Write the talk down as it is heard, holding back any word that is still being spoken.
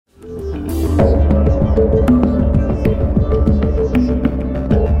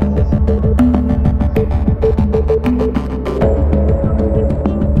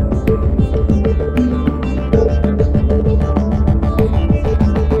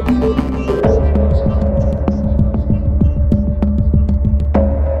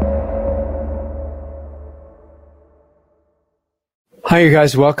Hi, you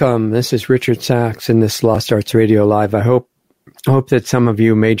guys. Welcome. This is Richard Sachs in this Lost Arts Radio Live. I hope that some of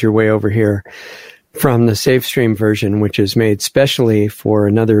you made your way over here from the SafeStream version, which is made specially for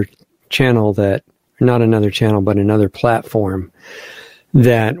another channel that, not another channel, but another platform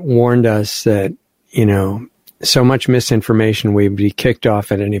that warned us that, so much misinformation, we'd be kicked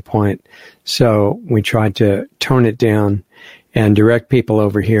off at any point. So we tried to tone it down and direct people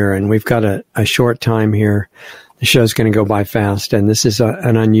over here. And we've got a short time here. The show's going to go by fast, and this is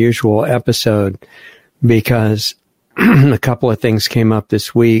an unusual episode because a couple of things came up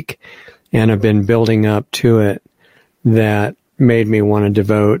this week and have been building up to it that made me want to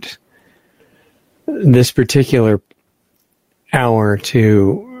devote this particular hour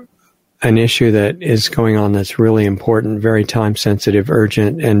to an issue that is going on that's really important, very time-sensitive,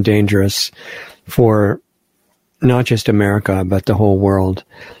 urgent, and dangerous for not just America, but the whole world.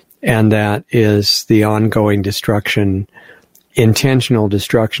 And that is the ongoing destruction, intentional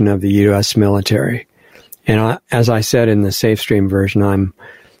destruction of the U.S. military. And as I said in the SafeStream version,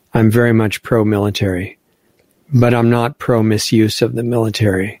 I'm very much pro-military, but I'm not pro-misuse of the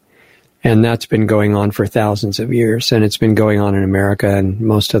military. And that's been going on for thousands of years, and it's been going on in America and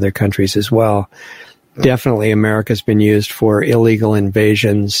most other countries as well. Definitely America's been used for illegal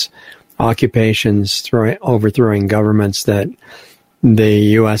invasions, occupations, overthrowing governments that the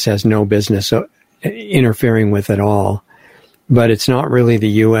U.S. has no business interfering with at all. But it's not really the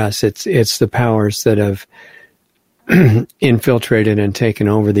U.S. It's the powers that have infiltrated and taken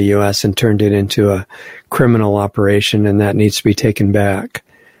over the U.S. and turned it into a criminal operation, and that needs to be taken back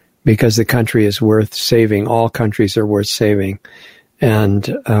because the country is worth saving. All countries are worth saving. And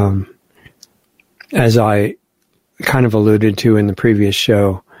as I kind of alluded to in the previous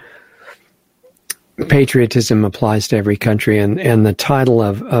show, patriotism applies to every country, and the title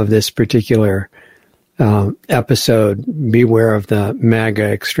of this particular episode, Beware of the MAGA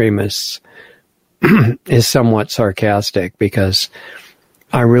Extremists, is somewhat sarcastic because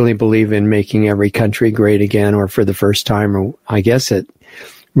I really believe in making every country great again, or for the first time, or I guess it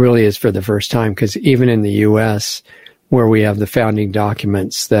really is for the first time, because even in the U.S., where we have the founding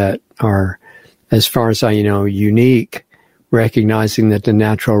documents that are, as far as I know, unique, recognizing that the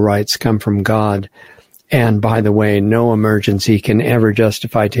natural rights come from God. And by the way, no emergency can ever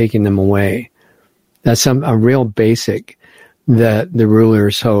justify taking them away. That's a real basic that the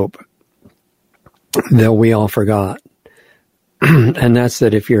rulers hope that we all forgot. And that's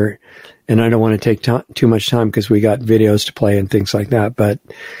that if you're, and I don't want to take too much time because we got videos to play and things like that, but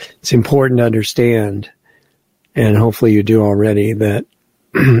it's important to understand, and hopefully you do already, that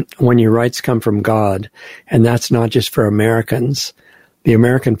when your rights come from God, and that's not just for Americans. The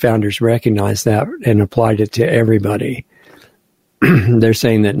American founders recognized that and applied it to everybody. They're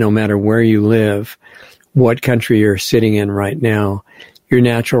saying that no matter where you live, what country you're sitting in right now, your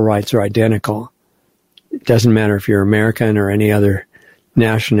natural rights are identical. It doesn't matter if you're American or any other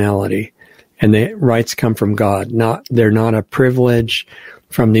nationality. And the rights come from God. They're not a privilege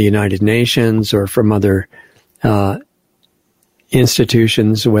from the United Nations or from other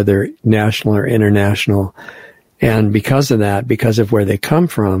institutions, whether national or international. And because of that, because of where they come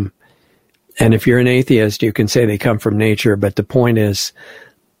from, and if you're an atheist, you can say they come from nature, but the point is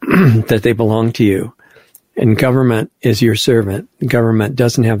that they belong to you. And government is your servant. Government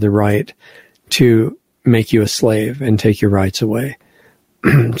doesn't have the right to make you a slave and take your rights away.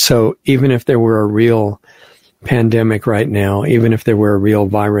 So even if there were a real pandemic right now, even if there were a real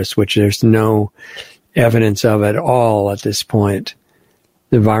virus, which there's no evidence of at all at this point,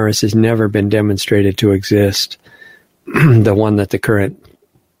 the virus has never been demonstrated to exist, the one that the current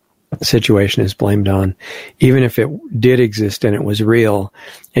situation is blamed on. Even if it did exist and it was real,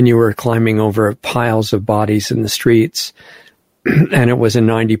 and you were climbing over piles of bodies in the streets, and it was a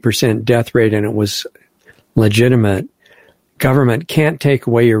 90% death rate and it was legitimate, government can't take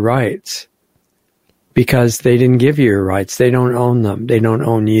away your rights because they didn't give you your rights. They don't own them. They don't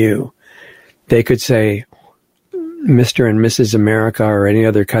own you. They could say, Mr. and Mrs. America or any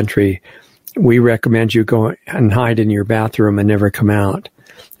other country, we recommend you go and hide in your bathroom and never come out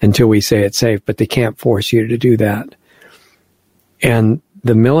until we say it's safe, but they can't force you to do that. And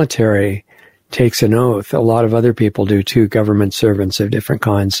the military takes an oath. A lot of other people do too, government servants of different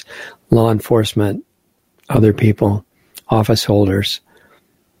kinds, law enforcement, other people, office holders.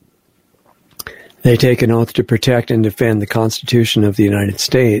 They take an oath to protect and defend the Constitution of the United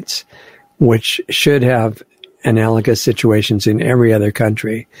States, which should have analogous situations in every other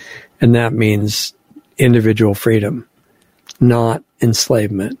country. And that means individual freedom, not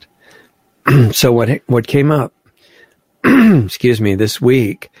enslavement. So what came up, this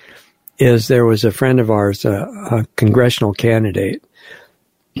week, is there was a friend of ours, a congressional candidate,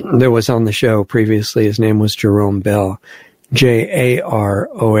 that was on the show previously. His name was Jerome Bell,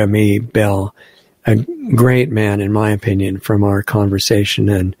 Jarome Bell, a great man, in my opinion, from our conversation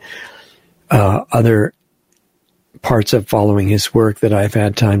and other parts of following his work that I've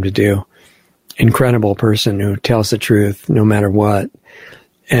had time to do. Incredible person who tells the truth no matter what.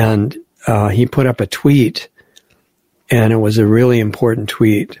 And he put up a tweet, and it was a really important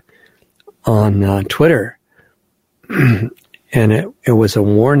tweet on Twitter. And it was a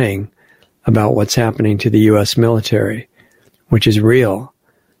warning about what's happening to the U.S. military, which is real,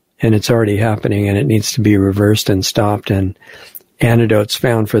 and it's already happening, and it needs to be reversed and stopped, and antidotes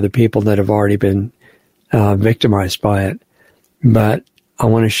found for the people that have already been victimized by it. But I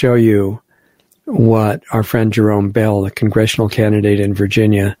want to show you what our friend Jerome Bell, the congressional candidate in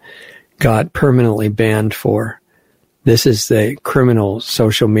Virginia, got permanently banned for. This is the criminal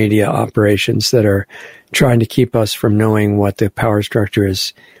social media operations that are trying to keep us from knowing what the power structure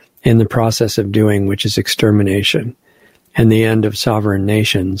is in the process of doing, which is extermination and the end of sovereign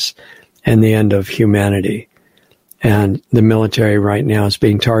nations and the end of humanity. And the military right now is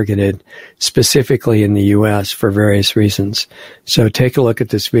being targeted specifically in the U.S. for various reasons. So take a look at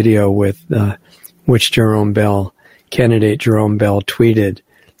this video with which Jerome Bell, candidate Jerome Bell, tweeted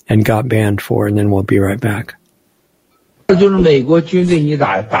and got banned for, and then we'll be right back. 就是美国军队你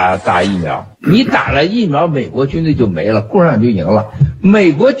打疫苗，你打了疫苗，美国军队就没了，共产党就赢了。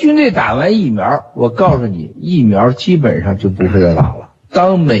美国军队打完疫苗，我告诉你，疫苗基本上就不会再打了。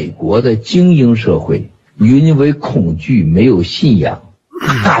当美国的精英社会因为恐惧没有信仰，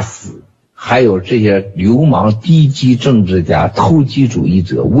怕死，还有这些流氓低级政治家、投机主义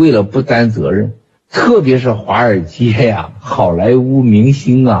者，为了不担责任，特别是华尔街呀、好莱坞明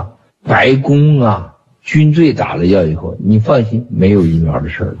星啊、白宫啊。军队打了药以后，你放心，没有疫苗的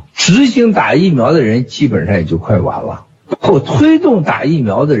事了。执行打疫苗的人基本上也就快完了，后推动打疫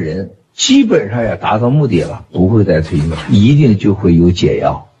苗的人基本上也达到目的了，不会再推进，一定就会有解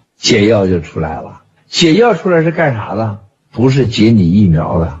药，解药就出来了。解药出来是干啥的？不是解你疫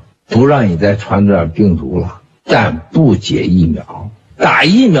苗的，不让你再传染病毒了，但不解疫苗。打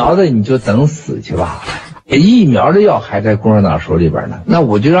疫苗的你就等死去吧，疫苗的药还在共产党手里边呢，那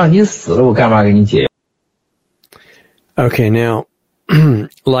我就让你死了，我干嘛给你解药？ Okay, now,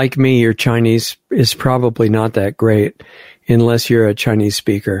 like me, your Chinese is probably not that great unless you're a Chinese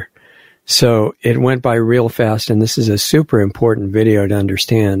speaker. So it went by real fast, and this is a super important video to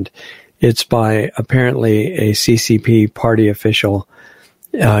understand. It's by apparently a CCP party official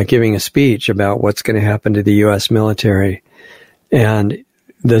giving a speech about what's going to happen to the U.S. military. And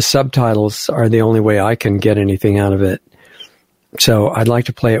the subtitles are the only way I can get anything out of it. So I'd like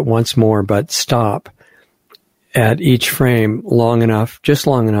to play it once more, but stop at each frame long enough, just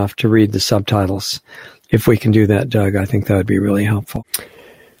long enough to read the subtitles. If we can do that, Doug, I think that would be really helpful.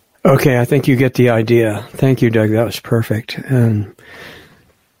 Okay, I think you get the idea. Thank you, Doug. That was perfect. And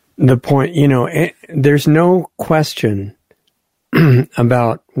the point, you know, there's no question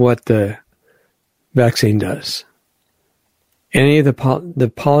about what the vaccine does. Any of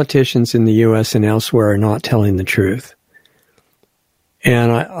the politicians in the U.S. and elsewhere are not telling the truth.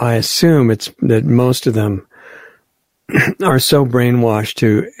 And I assume it's that most of them are so brainwashed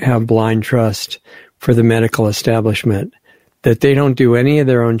to have blind trust for the medical establishment that they don't do any of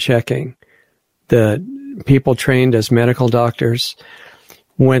their own checking. The people trained as medical doctors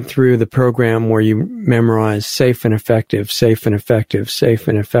went through the program where you memorize safe and effective, safe and effective, safe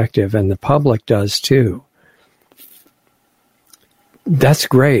and effective, and the public does too. That's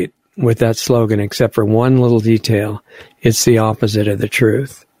great with that slogan, except for one little detail. It's the opposite of the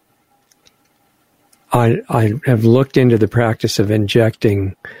truth. I have looked into the practice of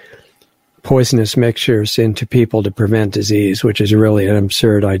injecting poisonous mixtures into people to prevent disease, which is really an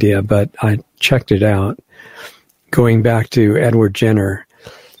absurd idea, but I checked it out. Going back to Edward Jenner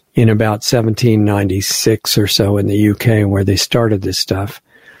in about 1796 or so in the UK, where they started this stuff.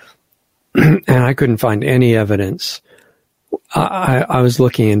 And I couldn't find any evidence. I was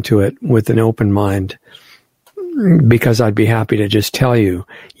looking into it with an open mind, because I'd be happy to just tell you,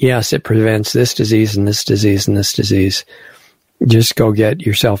 yes, it prevents this disease and this disease and this disease. Just go get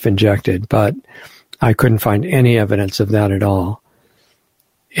yourself injected. But I couldn't find any evidence of that at all.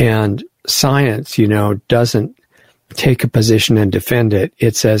 And science, you know, doesn't take a position and defend it.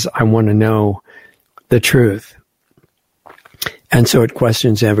 It says, I want to know the truth. And so it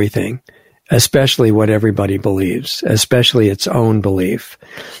questions everything, especially what everybody believes, especially its own belief.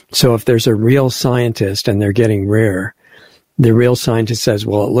 So if there's a real scientist, and they're getting rare, the real scientist says,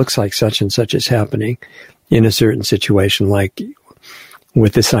 well, it looks like such and such is happening in a certain situation, like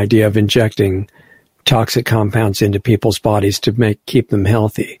with this idea of injecting toxic compounds into people's bodies to keep them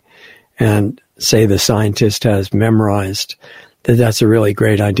healthy. And say the scientist has memorized that that's a really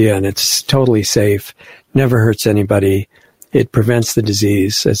great idea and it's totally safe, never hurts anybody, it prevents the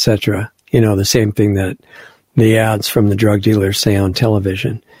disease, etc. The same thing that the ads from the drug dealers say on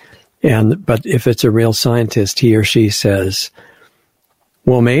television. But if it's a real scientist, he or she says,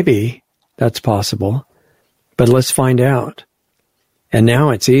 well, maybe that's possible, but let's find out. And now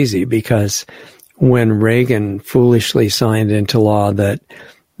it's easy because when Reagan foolishly signed into law that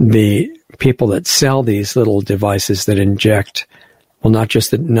the people that sell these little devices that inject, well, not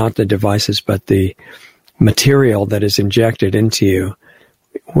the devices, but the material that is injected into you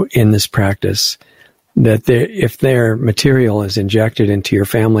in this practice, that if their material is injected into your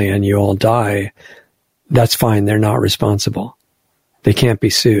family and you all die, that's fine. They're not responsible. They can't be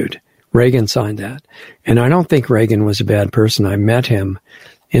sued. Reagan signed that. And I don't think Reagan was a bad person. I met him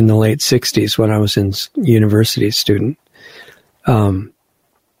in the late 60s when I was in university student.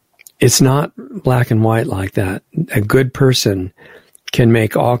 It's not black and white like that. A good person can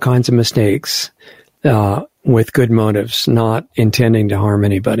make all kinds of mistakes with good motives, not intending to harm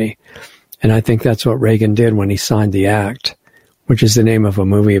anybody. And I think that's what Reagan did when he signed the act, which is the name of a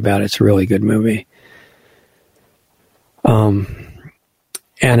movie about it. It's a really good movie.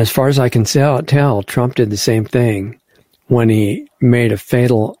 And as far as I can tell, Trump did the same thing when he made a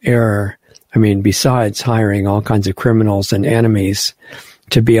fatal error. I mean, besides hiring all kinds of criminals and enemies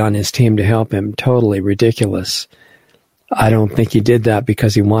to be on his team to help him, totally ridiculous. I don't think he did that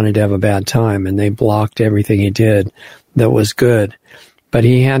because he wanted to have a bad time, and they blocked everything he did that was good. But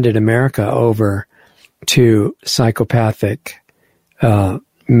he handed America over to psychopathic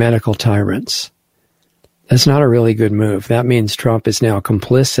medical tyrants. That's not a really good move. That means Trump is now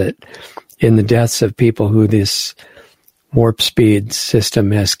complicit in the deaths of people who this warp speed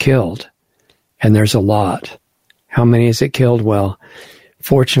system has killed. And there's a lot. How many has it killed? Well,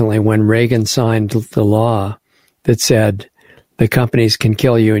 fortunately, when Reagan signed the law that said the companies can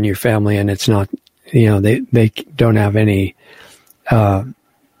kill you and your family, and it's not, they don't have any,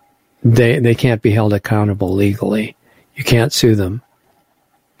 they can't be held accountable legally. You can't sue them.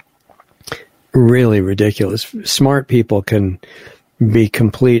 Really ridiculous. Smart people can be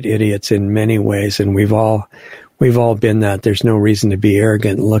complete idiots in many ways, and we've all been that. There's no reason to be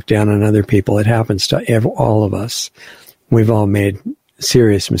arrogant and look down on other people. It happens to all of us. We've all made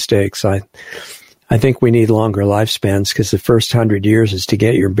serious mistakes. I think we need longer lifespans because the first 100 years is to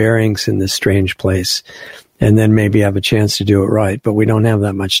get your bearings in this strange place and then maybe have a chance to do it right. But we don't have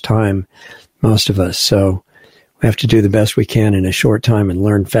that much time, most of us. So we have to do the best we can in a short time and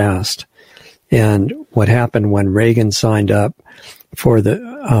learn fast. And what happened when Reagan signed up for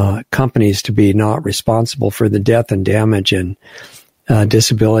the companies to be not responsible for the death and damage and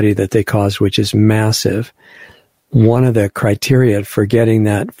disability that they caused, which is massive. One of the criteria for getting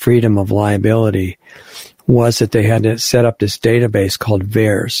that freedom of liability was that they had to set up this database called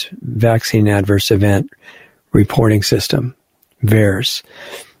VAERS, Vaccine Adverse Event Reporting System, VAERS.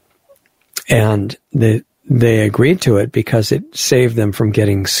 And they agreed to it because it saved them from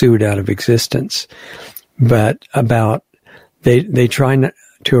getting sued out of existence. But they try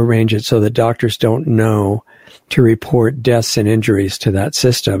to arrange it so that doctors don't know to report deaths and injuries to that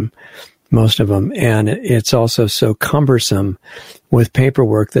system, most of them. And it's also so cumbersome with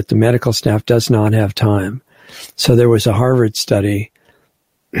paperwork that the medical staff does not have time. So there was a Harvard study,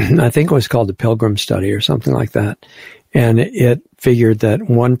 I think it was called the Pilgrim Study or something like that. And it figured that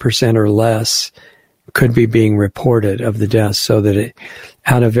 1% or less could be being reported of the deaths, so that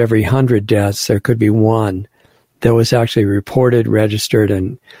out of every 100 deaths, there could be one that was actually reported, registered,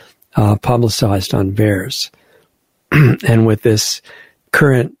 and publicized on VAERS. And with this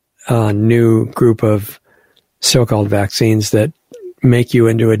current new group of so-called vaccines that make you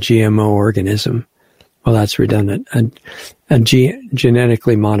into a GMO organism, well, that's redundant, a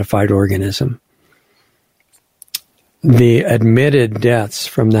genetically modified organism. The admitted deaths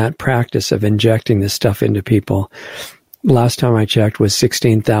from that practice of injecting this stuff into people, last time I checked, was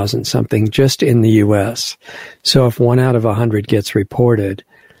 16,000 something just in the U.S. So if 1 out of 100 gets reported,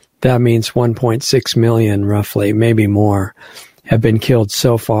 that means 1.6 million, roughly, maybe more, have been killed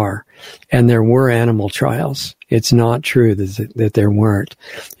so far. And there were animal trials. It's not true that there weren't.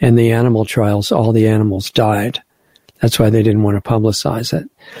 And the animal trials, all the animals died. That's why they didn't want to publicize it.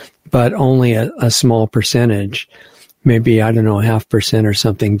 But only a small percentage, maybe, 0.5% or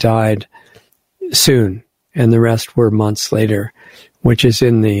something, died soon. And the rest were months later, which is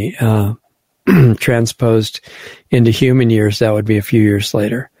in the transposed into human years, that would be a few years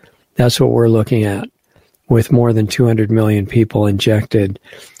later. That's what we're looking at, with more than 200 million people injected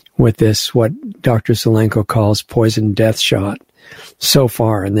with this, what Dr. Zelenko calls poison death shot so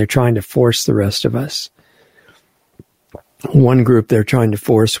far, and they're trying to force the rest of us. One group they're trying to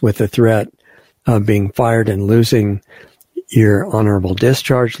force with the threat of being fired and losing your honorable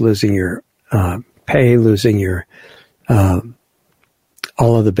discharge, losing your pay, losing your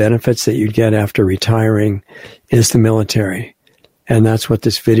all of the benefits that you'd get after retiring, is the military. And that's what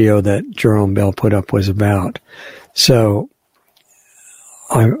this video that Jerome Bell put up was about. So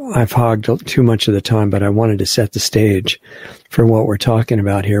I've hogged too much of the time, but I wanted to set the stage for what we're talking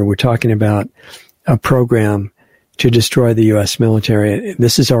about here. We're talking about a program to destroy the U.S. military.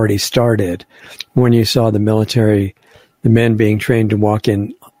 This has already started when you saw the military, the men being trained to walk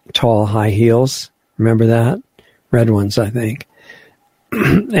in tall, high heels. Remember that? Red ones, I think.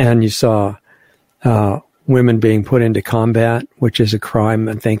 And you saw women being put into combat, which is a crime,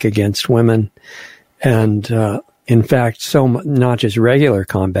 I think, against women. And in fact, not just regular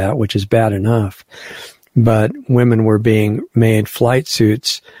combat, which is bad enough, but women were being made flight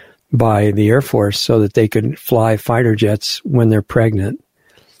suits by the Air Force so that they could fly fighter jets when they're pregnant.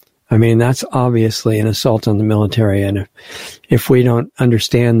 I mean, that's obviously an assault on the military. And if we don't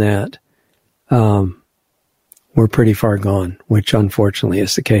understand that, we're pretty far gone, which unfortunately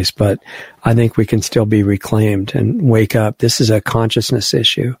is the case. But I think we can still be reclaimed and wake up. This is a consciousness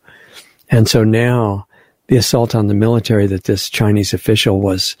issue. And so now the assault on the military that this Chinese official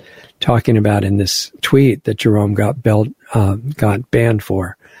was talking about in this tweet that Jerome got banned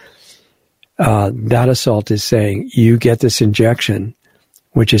for, that assault is saying you get this injection,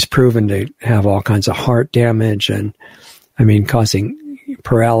 which is proven to have all kinds of heart damage and, I mean, causing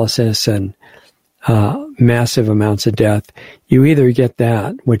paralysis and massive amounts of death. You either get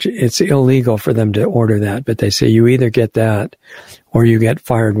that, which it's illegal for them to order that, but they say you either get that or you get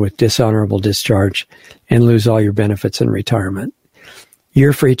fired with dishonorable discharge and lose all your benefits in retirement.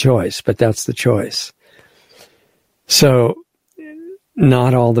 Your free choice, but that's the choice. So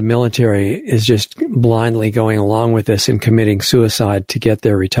not all the military is just blindly going along with this and committing suicide to get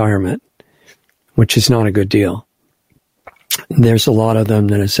their retirement, which is not a good deal. There's a lot of them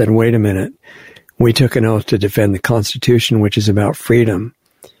that have said, wait a minute, we took an oath to defend the Constitution, which is about freedom.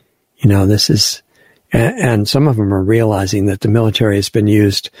 You know, this is, and some of them are realizing that the military has been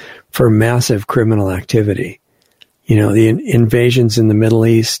used for massive criminal activity. You know, the invasions in the Middle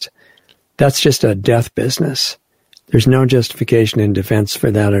East, that's just a death business. There's no justification in defense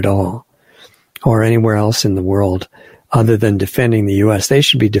for that at all, or anywhere else in the world other than defending the U.S. They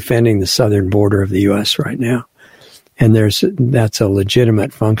should be defending the southern border of the U.S. right now. And that's a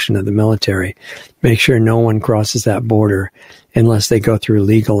legitimate function of the military. Make sure no one crosses that border unless they go through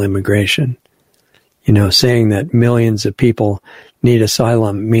legal immigration. You know, saying that millions of people need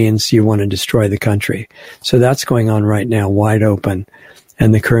asylum means you want to destroy the country. So that's going on right now, wide open.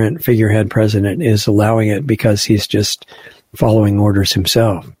 And the current figurehead president is allowing it because he's just following orders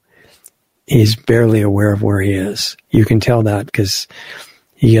himself. He's barely aware of where he is. You can tell that because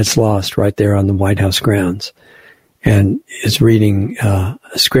he gets lost right there on the White House grounds and is reading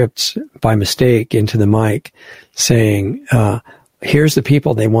scripts by mistake into the mic saying, here's the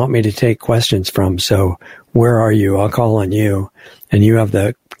people they want me to take questions from, so where are you? I'll call on you. And you have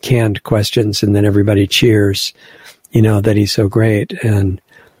the canned questions, and then everybody cheers, you know, that he's so great. And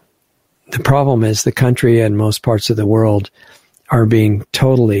the problem is the country and most parts of the world are being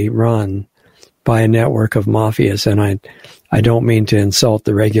totally run by a network of mafias. And I don't mean to insult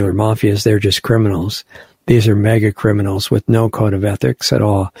the regular mafias. They're just criminals. These are mega criminals with no code of ethics at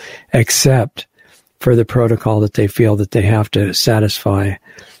all, except for the protocol that they feel that they have to satisfy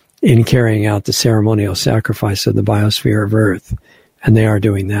in carrying out the ceremonial sacrifice of the biosphere of Earth. And they are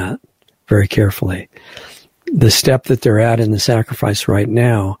doing that very carefully. The step that they're at in the sacrifice right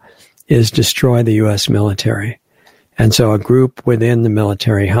now is destroy the U.S. military. And so a group within the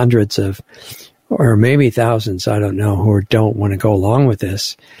military, hundreds of, or maybe thousands, I don't know, who don't want to go along with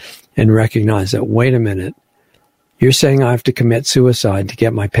this and recognize that, wait a minute, you're saying I have to commit suicide to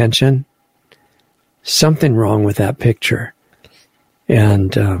get my pension? Something wrong with that picture.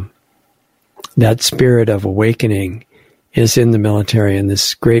 And that spirit of awakening is in the military. And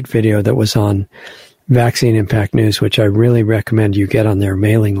this great video that was on Vaccine Impact News, which I really recommend you get on their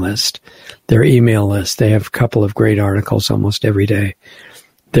mailing list, their email list. They have a couple of great articles almost every day.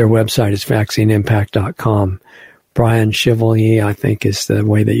 Their website is vaccineimpact.com. Brian Chevalier, I think is the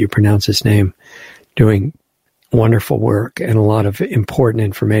way that you pronounce his name, doing wonderful work and a lot of important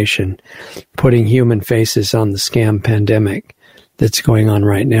information, putting human faces on the scam pandemic that's going on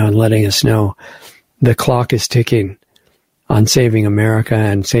right now and letting us know the clock is ticking on saving America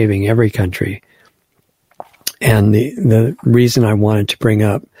and saving every country. And the reason I wanted to bring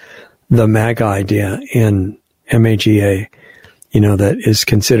up the MAGA idea in MAGA, that is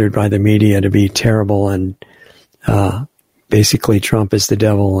considered by the media to be terrible and basically Trump is the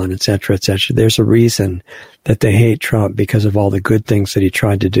devil and et cetera, et cetera. There's a reason that they hate Trump because of all the good things that he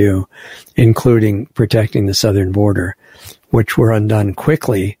tried to do, including protecting the southern border, which were undone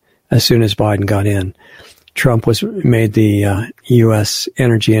quickly as soon as Biden got in. Trump made the U.S.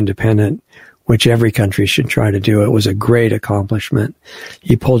 energy independent, which every country should try to do. It was a great accomplishment.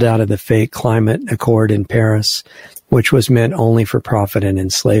 He pulled out of the fake climate accord in Paris, which was meant only for profit and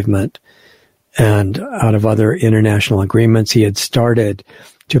enslavement. And out of other international agreements, he had started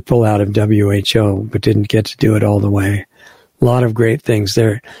to pull out of WHO, but didn't get to do it all the way. A lot of great things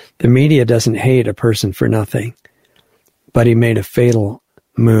there. The media doesn't hate a person for nothing, but he made a fatal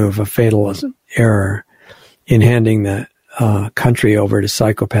move, a fatal error in handing the country over to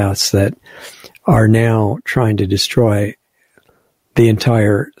psychopaths that are now trying to destroy the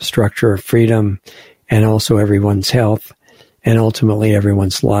entire structure of freedom and also everyone's health and ultimately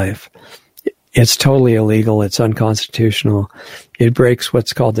everyone's life. It's totally illegal. It's unconstitutional. It breaks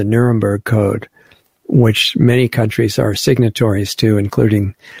what's called the Nuremberg Code, which many countries are signatories to,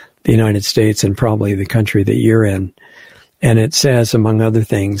 including the United States and probably the country that you're in. And it says, among other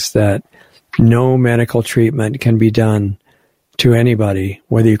things, that no medical treatment can be done to anybody,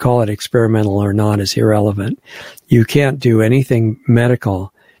 whether you call it experimental or not, is irrelevant. You can't do anything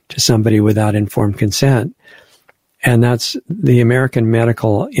medical to somebody without informed consent. And that's the American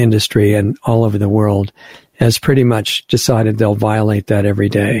medical industry and all over the world has pretty much decided they'll violate that every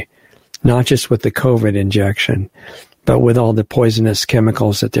day, not just with the COVID injection, but with all the poisonous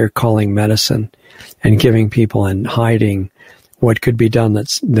chemicals that they're calling medicine and giving people and hiding what could be done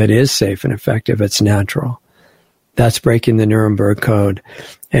that is safe and effective. It's natural. That's breaking the Nuremberg Code.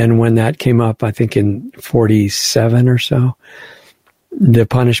 And when that came up, I think in 47 or so, the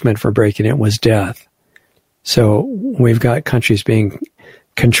punishment for breaking it was death. So we've got countries being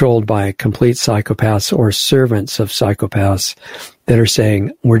controlled by complete psychopaths or servants of psychopaths that are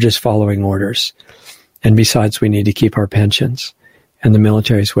saying, we're just following orders. And besides, we need to keep our pensions. And the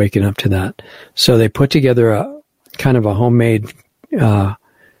military's waking up to that. So they put together a kind of a homemade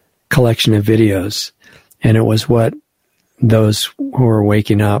collection of videos. And it was what those who are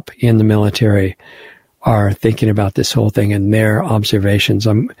waking up in the military are thinking about this whole thing and their observations.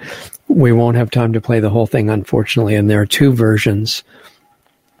 We won't have time to play the whole thing, unfortunately, and there are two versions,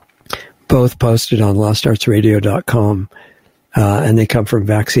 both posted on lostartsradio.com, and they come from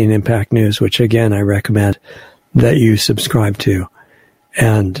Vaccine Impact News, which, again, I recommend that you subscribe to.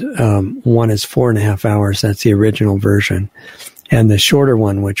 And one is 4.5 hours. That's the original version. And the shorter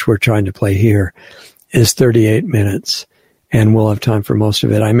one, which we're trying to play here, is 38 minutes, and we'll have time for most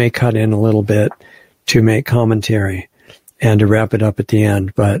of it. I may cut in a little bit to make commentary and to wrap it up at the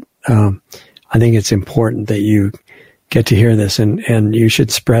end, but I think it's important that you get to hear this, and you should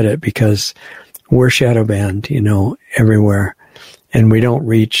spread it because we're shadow banned, everywhere, and we don't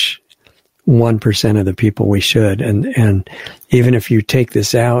reach 1% of the people we should. And even if you take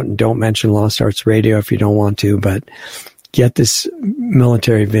this out and don't mention Lost Arts Radio if you don't want to, but get this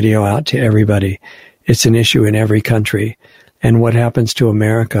military video out to everybody. It's an issue in every country, and what happens to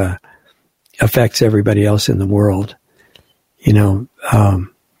America affects everybody else in the world.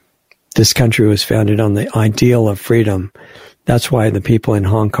 This country was founded on the ideal of freedom. That's why the people in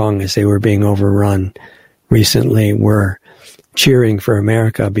Hong Kong, as they were being overrun recently, were cheering for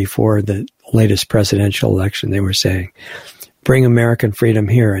America before the latest presidential election. They were saying, bring American freedom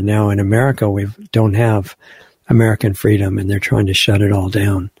here. And now in America, we don't have American freedom, and they're trying to shut it all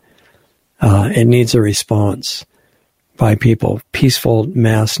down. It needs a response by people. Peaceful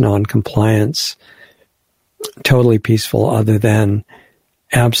mass non-compliance, totally peaceful other than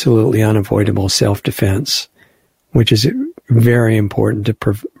absolutely unavoidable self-defense, which is very important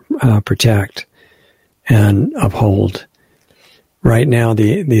to protect and uphold. Right now,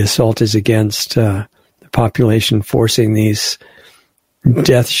 the assault is against the population, forcing these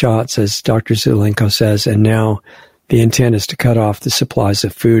death shots, as Dr. Zelenko says, and now the intent is to cut off the supplies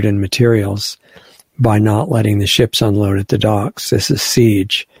of food and materials by not letting the ships unload at the docks. This is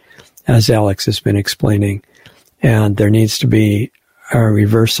siege, as Alex has been explaining, and there needs to be a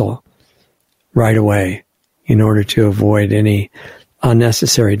reversal right away in order to avoid any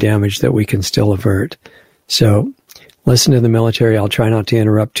unnecessary damage that we can still avert. So listen to the military. I'll try not to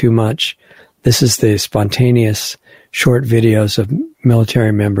interrupt too much. This is the spontaneous short videos of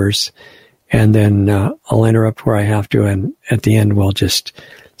military members, and then I'll interrupt where I have to, and at the end we'll just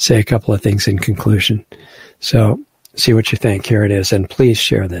say a couple of things in conclusion. So see what you think. Here it is, and please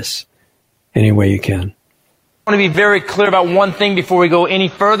share this any way you can. I want to be very clear about one thing before we go any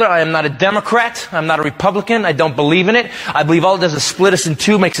further. I am not a Democrat. I'm not a Republican. I don't believe in it. I believe all it does is split us in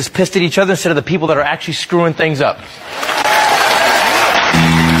two, makes us pissed at each other instead of the people that are actually screwing things up.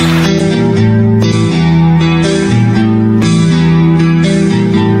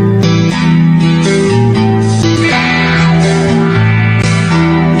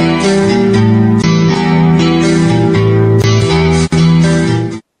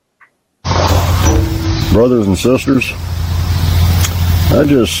 Brothers and sisters, I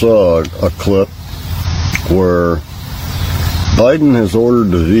just saw a clip where Biden has ordered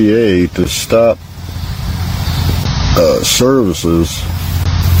the VA to stop services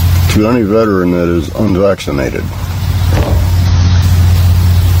to any veteran that is unvaccinated.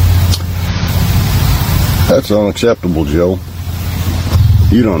 That's unacceptable, Joe.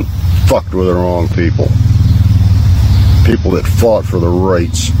 You done fucked with the wrong people. People that fought for the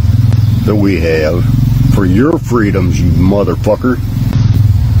rights that we have. For your freedoms, you motherfucker.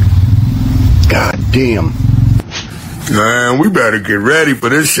 God damn. Man, we better get ready for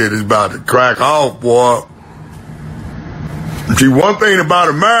this shit is about to crack off, boy. See, one thing about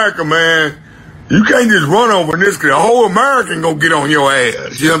America, man, you can't just run over this, because the whole American gonna get on your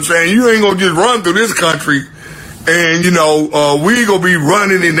ass. You know what I'm saying? You ain't gonna just run through this country and, you know, we gonna be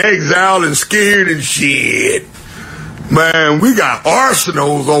running in exile and scared and shit. Man, we got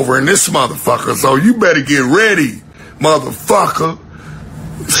arsenals over in this motherfucker, so you better get ready, motherfucker.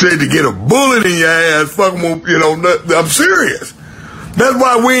 Said to get a bullet in your ass, fucking, you know, I'm serious. That's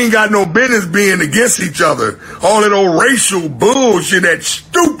why we ain't got no business being against each other. All that old racial bullshit, that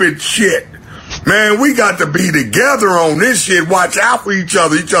stupid shit. Man, we got to be together on this shit. Watch out for each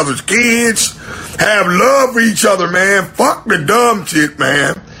other's kids. Have love for each other, man. Fuck the dumb shit,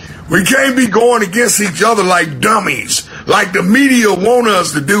 man. We can't be going against each other like dummies, like the media want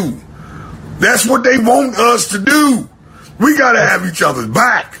us to do. That's what they want us to do. We got to have each other's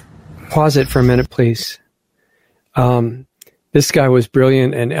back. Pause it for a minute, please. This guy was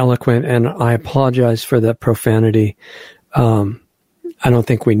brilliant and eloquent, and I apologize for the profanity. I don't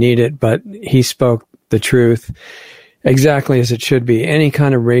think we need it, but he spoke the truth exactly as it should be. Any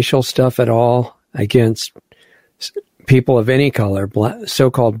kind of racial stuff at all against people of any color,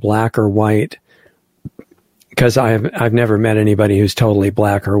 so-called black or white, because I've never met anybody who's totally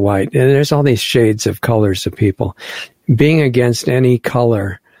black or white. And there's all these shades of colors of people. Being against any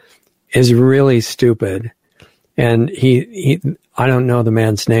color is really stupid. And he I don't know the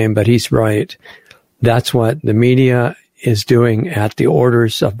man's name, but he's right. That's what the media is doing at the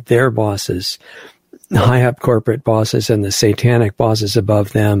orders of their bosses, high-up corporate bosses and the satanic bosses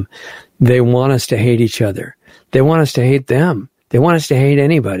above them. They want us to hate each other. They want us to hate them. They want us to hate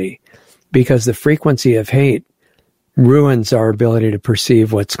anybody, because the frequency of hate ruins our ability to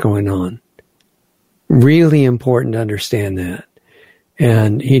perceive what's going on. Really important to understand that.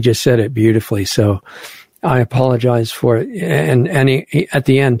 And he just said it beautifully. So I apologize for it. And he, at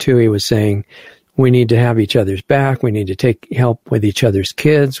the end, too, he was saying, we need to have each other's back. We need to take help with each other's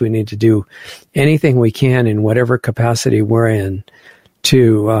kids. We need to do anything we can in whatever capacity we're in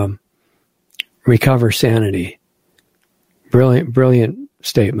to recover sanity. Brilliant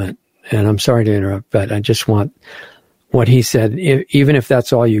statement. And I'm sorry to interrupt, but I just want what he said, even if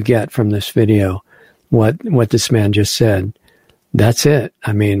that's all you get from this video, what this man just said, that's it.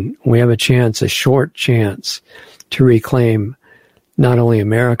 I mean, we have a chance, a short chance, to reclaim not only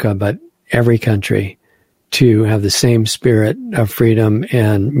America, but every country, to have the same spirit of freedom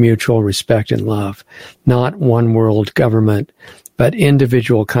and mutual respect and love. Not one world government, but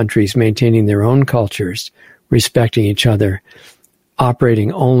individual countries maintaining their own cultures, respecting each other,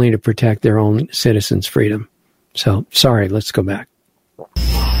 operating only to protect their own citizens' freedom. So, sorry, let's go back.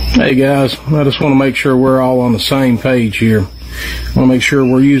 Hey guys, I just want to make sure we're all on the same page here. I want to make sure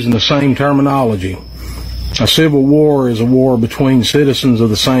we're using the same terminology. A civil war is a war between citizens of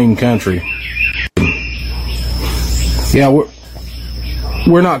the same country. Yeah,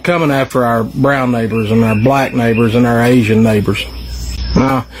 we're not coming after our brown neighbors and our black neighbors and our Asian neighbors.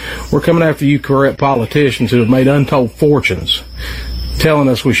 Now, we're coming after you corrupt politicians who have made untold fortunes telling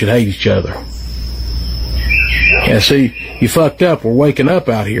us we should hate each other. Yeah, see, you fucked up. We're waking up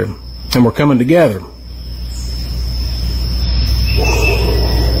out here, and we're coming together.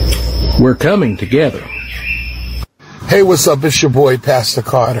 We're coming together. Hey, what's up? It's your boy, Pastor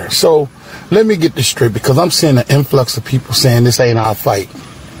Carter. So, let me get this straight, because I'm seeing an influx of people saying this ain't our fight.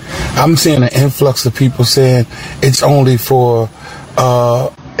 I'm seeing an influx of people saying it's only for,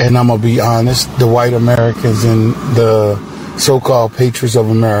 and I'm going to be honest, the white Americans and the so-called patriots of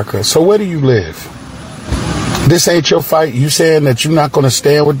America. So where do you live? This ain't your fight. You saying that you're not going to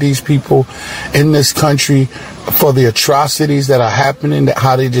stand with these people in this country for the atrocities that are happening, that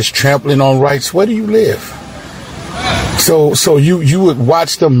how they just trampling on rights. Where do you live? So you would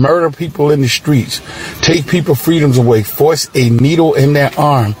watch them murder people in the streets, take people's freedoms away, force a needle in their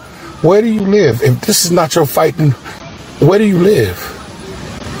arm. Where do you live? If this is not your fight, then where do you live?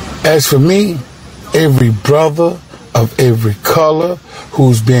 As for me, every brother of every color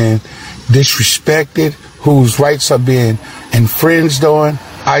who's been disrespected, whose rights are being infringed on,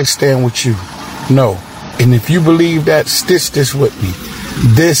 I stand with you. No. And if you believe that, stitch this with me.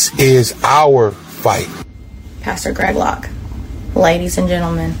 This is our fight. Pastor Greg Locke, ladies and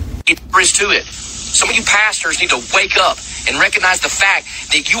gentlemen. There is to it. Some of you pastors need to wake up and recognize the fact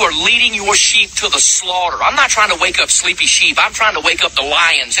that you are leading your sheep to the slaughter. I'm not trying to wake up sleepy sheep. I'm trying to wake up the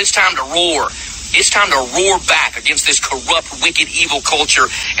lions. It's time to roar. It's time to roar back against this corrupt, wicked, evil culture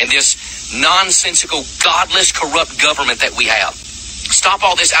and this nonsensical, godless, corrupt government that we have. Stop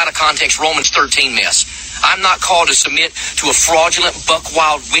all this out of context Romans 13 mess. I'm not called to submit to a fraudulent,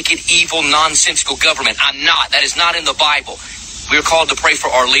 buck-wild, wicked, evil, nonsensical government. I'm not. That is not in the Bible. We are called to pray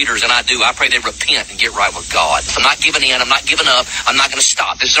for our leaders, and I do. I pray they repent and get right with God. I'm not giving in. I'm not giving up. I'm not going to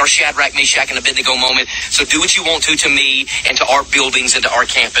stop. This is our Shadrach, Meshach, and Abednego moment. So do what you want to me and to our buildings and to our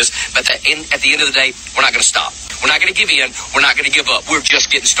campus. But at the end of the day, we're not going to stop. We're not going to give in. We're not going to give up. We're just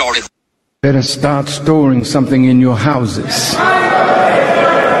getting started. Better start storing something in your houses.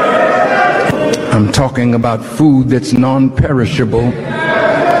 I'm talking about food that's non-perishable,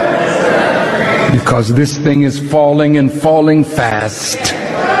 because this thing is falling and falling fast.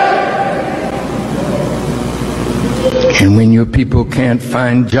 And when your people can't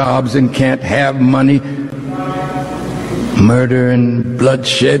find jobs and can't have money, murder and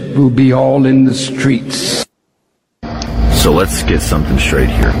bloodshed will be all in the streets. So let's get something straight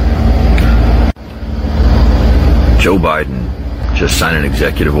here. Joe Biden just signed an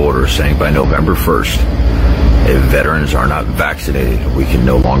executive order saying by November 1st, if veterans are not vaccinated, we can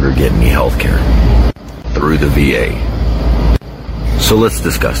no longer get any health care through the VA. So let's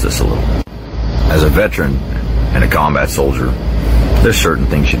discuss this a little. As a veteran and a combat soldier, there's certain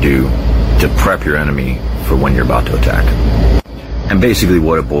things you do to prep your enemy for when you're about to attack. And basically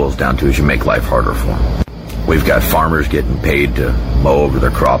what it boils down to is you make life harder for them. We've got farmers getting paid to mow over their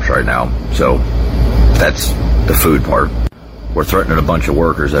crops right now, so that's the food part. We're threatening a bunch of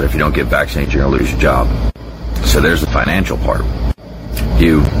workers that if you don't get vaccinated, you're going to lose your job. So there's the financial part.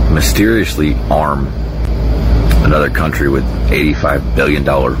 You mysteriously arm another country with $85 billion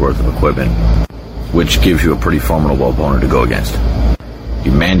worth of equipment, which gives you a pretty formidable opponent to go against.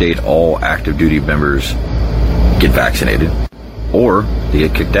 You mandate all active duty members get vaccinated, or they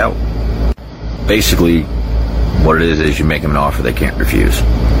get kicked out. Basically, what it is you make them an offer they can't refuse.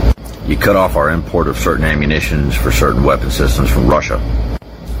 You cut off our import of certain ammunitions for certain weapon systems from Russia,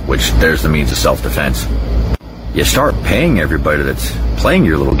 which there's the means of self-defense. You start paying everybody that's playing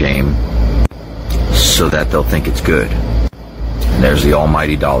your little game so that they'll think it's good. And there's the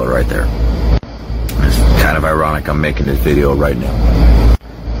almighty dollar right there. It's kind of ironic I'm making this video right now.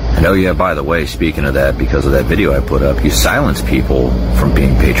 And oh yeah, by the way, speaking of that, because of that video I put up, you silence people from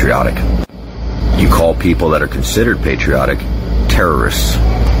being patriotic. You call people that are considered patriotic terrorists.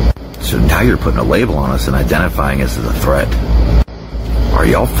 So now you're putting a label on us and identifying us as a threat. Are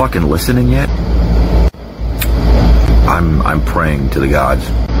y'all fucking listening yet? I'm praying to the gods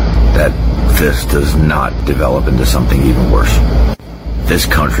that this does not develop into something even worse. This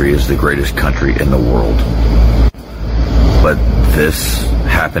country is the greatest country in the world. But this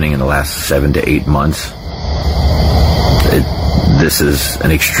happening in the last 7 to 8 months, this is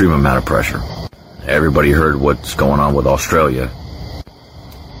an extreme amount of pressure. Everybody heard what's going on with Australia.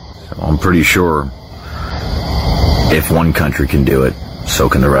 So I'm pretty sure if one country can do it, so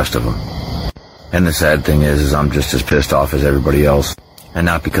can the rest of them. And the sad thing is I'm just as pissed off as everybody else. And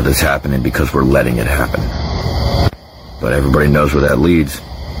not because it's happening, because we're letting it happen. But everybody knows where that leads.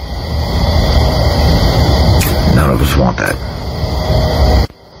 None of us want that.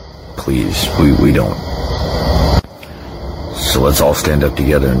 Please, we don't. So let's all stand up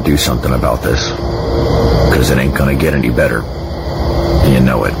together and do something about this. Because it ain't gonna get any better. And you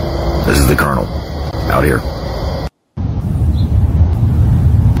know it. This is the Colonel. Out here.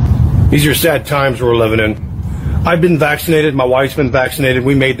 These are sad times we're living in. I've been vaccinated. My wife's been vaccinated.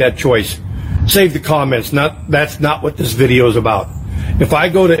 We made that choice. Save the comments. That's not what this video is about. If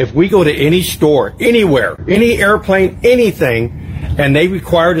we go to any store, anywhere, any airplane, anything, and they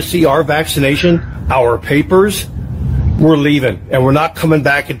require to see our vaccination, our papers, we're leaving, and we're not coming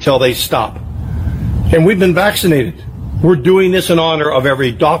back until they stop. And we've been vaccinated. We're doing this in honor of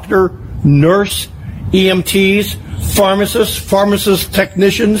every doctor, nurse, EMTs, pharmacist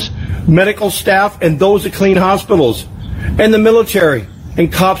technicians, medical staff, and those that clean hospitals, and the military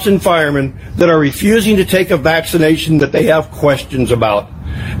and cops and firemen that are refusing to take a vaccination that they have questions about.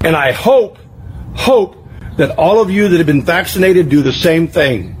 And I hope that all of you that have been vaccinated do the same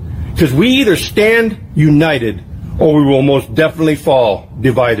thing, because we either stand united or we will most definitely fall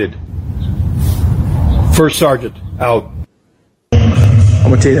divided. First Sergeant, out. I'm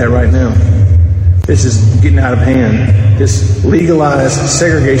going to tell you that right now. This is getting out of hand. This legalized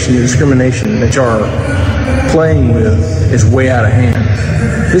segregation and discrimination that y'all are playing with is way out of hand.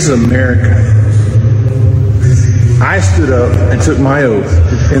 This is America. I stood up and took my oath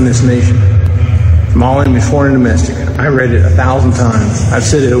to defend this nation from all enemies, foreign and domestic. I read it 1,000 times. I've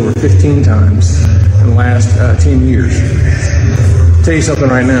said it over 15 times in the last 10 years. I'll tell you something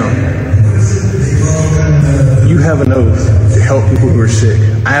right now. You have an oath to help people who are sick.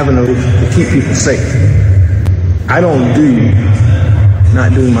 I have an oath to keep people safe. I don't do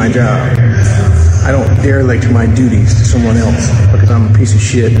not doing my job. I don't derelict my duties to someone else because I'm a piece of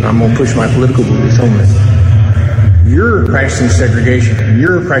shit and I'm going to push my political beliefs on it. You're practicing segregation.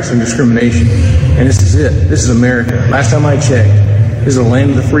 You're practicing discrimination. And this is it. This is America. Last time I checked, this is the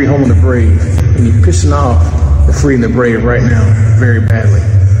land of the free, home of the brave. And you're pissing off the free and the brave right now very badly.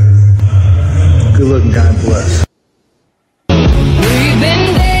 Good luck and God bless. We've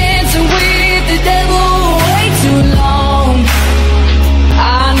been dancing with the devil way too long.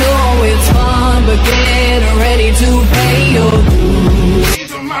 I know it's fun, but get ready to pay your dues.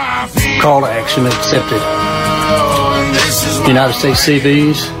 Call to action accepted. United States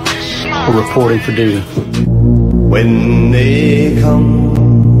CVs are reporting for duty. When they come,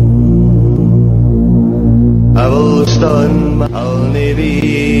 I will stand, I'll never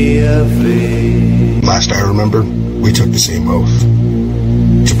be afraid. Last I remember, we took the same oath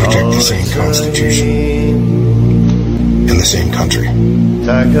to protect the same Constitution in the same country.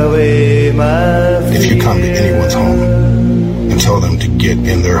 If you come to anyone's home and tell them to get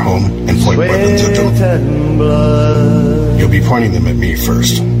in their home and point weapons at them, you'll be pointing them at me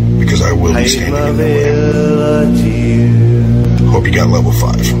first, because I will be standing in their way. Hope you got level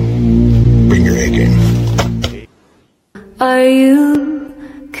 5. Bring your A game. Are you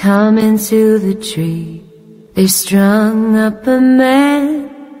coming to the tree? They strung up a man,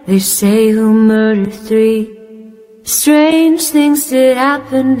 they say, who murdered 3. Strange things did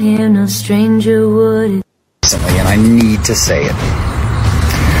happen here, no stranger would. And I need to say it.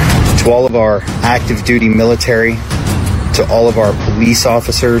 To all of our active duty military, to all of our police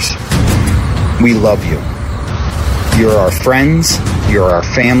officers, we love you. You're our friends, you're our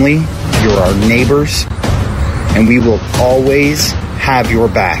family, you're our neighbors, and we will always have your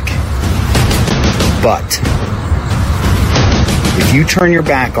back. But if you turn your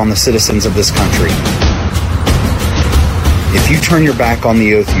back on the citizens of this country, if you turn your back on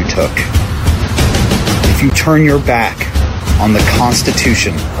the oath you took, if you turn your back on the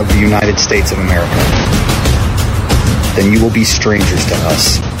Constitution of the United States of America, then you will be strangers to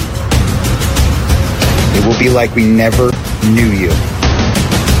us. It will be like we never knew you.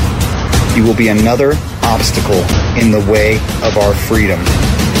 You will be another obstacle in the way of our freedom,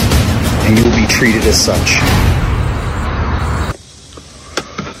 and you will be treated as such.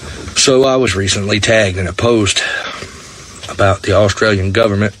 So I was recently tagged in a post about the Australian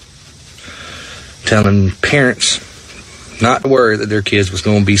government telling parents not to worry that their kids was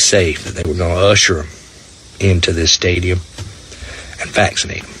going to be safe, that they were going to usher them into this stadium and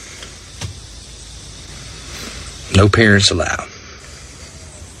vaccinate them. No parents allowed.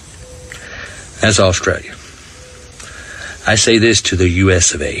 That's Australia. I say this to the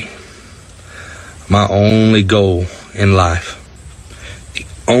US of A. My only goal in life, the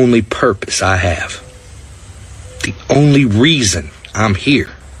only purpose I have, the only reason I'm here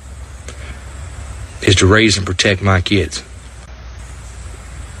is to raise and protect my kids.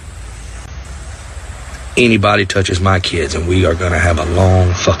 Anybody touches my kids and we are going to have a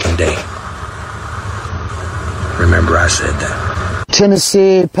long fucking day. Remember I said that.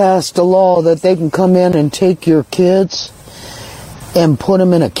 Tennessee passed a law that they can come in and take your kids and put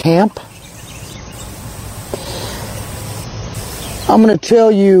them in a camp. I'm going to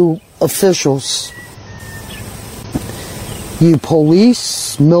tell you officials, you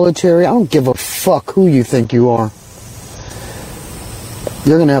police, military, I don't give a fuck who you think you are.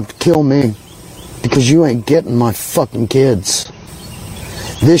 You're going to have to kill me because you ain't getting my fucking kids.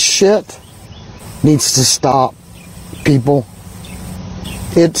 This shit needs to stop, people.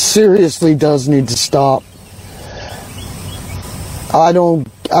 It seriously does need to stop. I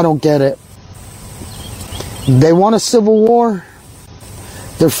don't get it. They want a civil war.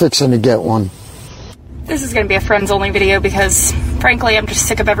 They're fixing to get one. This is going to be a friends-only video because, frankly, I'm just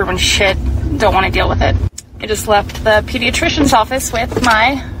sick of everyone's shit. Don't want to deal with it. I just left the pediatrician's office with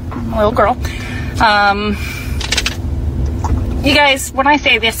my little girl. You guys, when I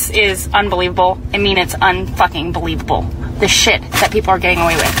say this is unbelievable, I mean it's unfucking believable. The shit that people are getting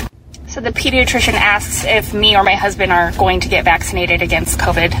away with. So the pediatrician asks if me or my husband are going to get vaccinated against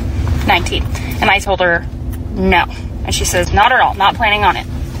COVID-19. And I told her no. And she says, not at all, not planning on it.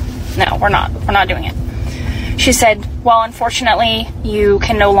 No, we're not doing it. She said, well, unfortunately, you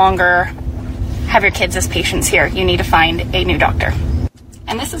can no longer have your kids as patients here. You need to find a new doctor.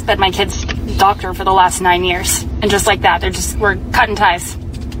 And this has been my kid's doctor for the last 9 years. And just like that, we're cutting ties.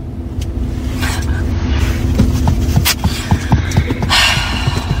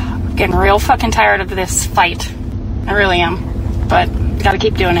 Getting real fucking tired of this fight. I really am. But gotta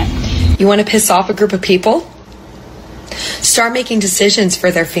keep doing it. You want to piss off a group of people? Start making decisions for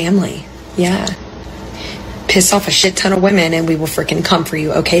their family. Yeah. Piss off a shit ton of women and we will freaking come for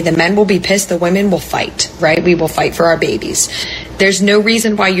you, okay? The men will be pissed, the women will fight, right? We will fight for our babies. There's no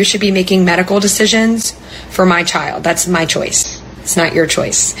reason why you should be making medical decisions for my child. That's my choice. It's not your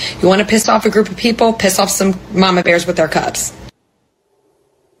choice. You want to piss off a group of people? Piss off some mama bears with their cubs.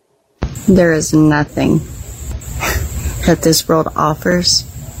 There is nothing that this world offers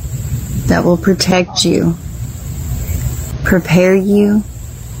that will protect you, prepare you,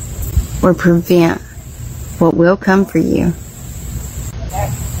 or prevent what will come for you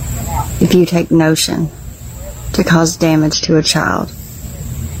if you take notion to cause damage to a child.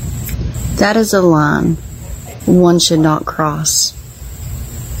 That is a line one should not cross,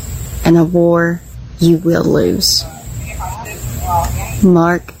 and a war you will lose.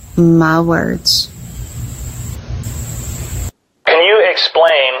 Mark my words. Can you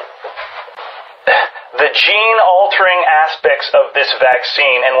explain the gene-altering aspects of this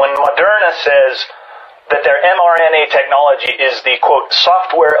vaccine? And when Moderna says that their mRNA technology is the, quote,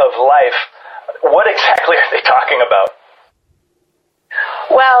 software of life, what exactly are they talking about?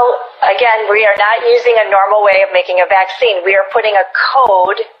 Well, again, we are not using a normal way of making a vaccine. We are putting a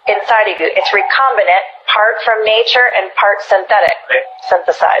code inside of you. It's recombinant, part from nature and part synthetic,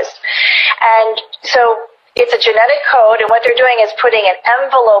 synthesized. And so it's a genetic code, and what they're doing is putting an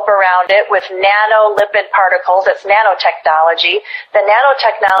envelope around it with nanolipid particles. It's nanotechnology. The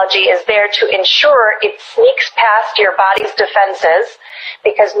nanotechnology is there to ensure it sneaks past your body's defenses,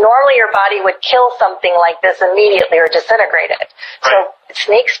 because normally your body would kill something like this immediately or disintegrate it. So it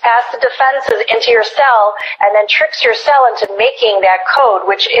sneaks past the defenses into your cell and then tricks your cell into making that code,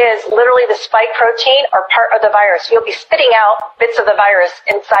 which is literally the spike protein or part of the virus. You'll be spitting out bits of the virus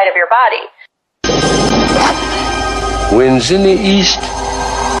inside of your body. Winds in the east,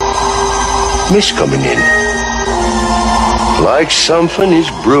 mist coming in. Like something is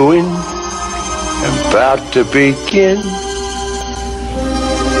brewing, about to begin.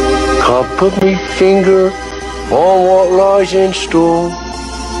 Can't put me finger on what lies in store.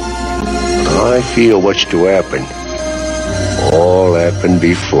 I feel what's to happen. All happened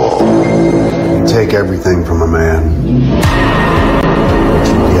before. You take everything from a man. What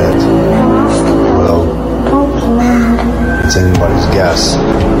you get, well, it's anybody's guess.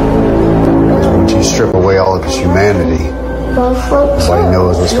 Because once you strip away all of his humanity, nobody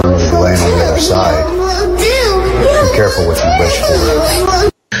knows what's going to be laying on the other side. Be careful what you wish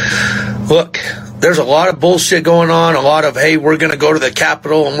for. Look, there's a lot of bullshit going on, a lot of, hey, we're going to go to the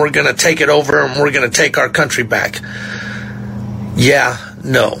Capitol and we're going to take it over and we're going to take our country back. Yeah,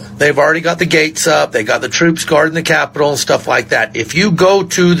 no. They've already got the gates up. They got the troops guarding the Capitol and stuff like that. If you go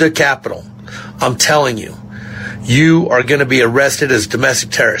to the Capitol, I'm telling you, you are going to be arrested as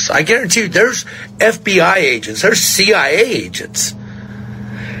domestic terrorists. I guarantee you, there's FBI agents, there's CIA agents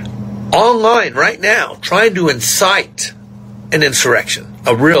online right now trying to incite an insurrection,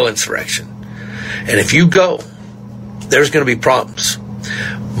 a real insurrection. And if you go, there's going to be problems.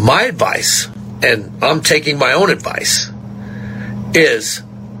 My advice, and I'm taking my own advice, is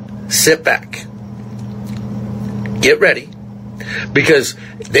sit back, get ready. Because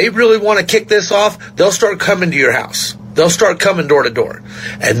they really want to kick this off, they'll start coming to your house. They'll start coming door to door.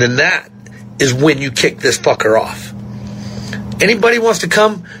 And then that is when you kick this fucker off. Anybody wants to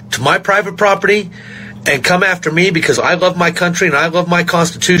come to my private property and come after me because I love my country and I love my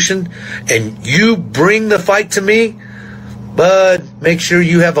Constitution, and you bring the fight to me, bud, make sure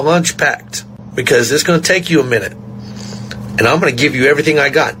you have a lunch packed, because it's going to take you a minute. And I'm going to give you everything I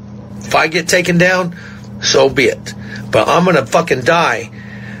got. If I get taken down, so be it. But I'm going to fucking die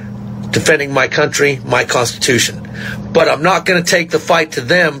defending my country, my Constitution. But I'm not going to take the fight to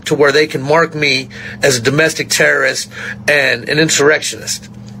them to where they can mark me as a domestic terrorist and an insurrectionist.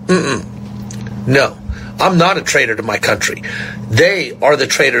 No. I'm not a traitor to my country. They are the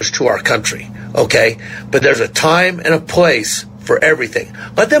traitors to our country, okay? But there's a time and a place for everything.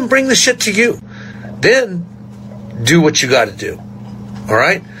 Let them bring the shit to you. Then do what you got to do, all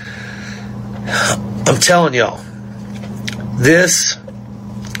right? I'm telling y'all, this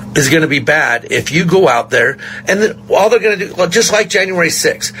is going to be bad if you go out there and then all they're going to do, well, just like January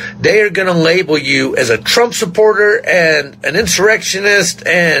 6th, they are going to label you as a Trump supporter and an insurrectionist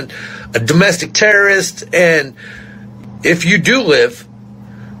and a domestic terrorist. And if you do live,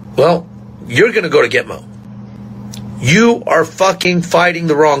 well, you're going to go to Gitmo. You are fucking fighting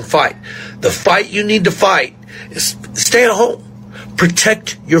the wrong fight. The fight you need to fight is stay at home.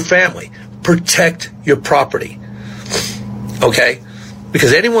 Protect your family. Protect your property. Okay?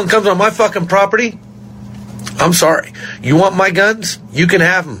 Because anyone comes on my fucking property, I'm sorry. You want my guns? You can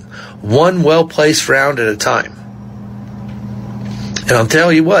have them. One well-placed round at a time. And I'll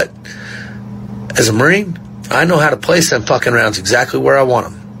tell you what, as a Marine, I know how to place them fucking rounds exactly where I want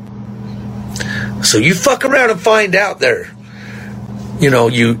them. So you fuck around and find out there,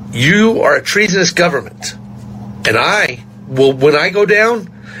 you are a treasonous government. And I will, when I go down,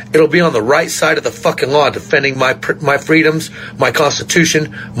 it'll be on the right side of the fucking law, defending my freedoms, my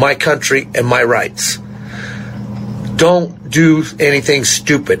Constitution, my country, and my rights. Don't do anything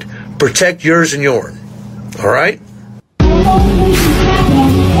stupid. Protect yours and yours. All right?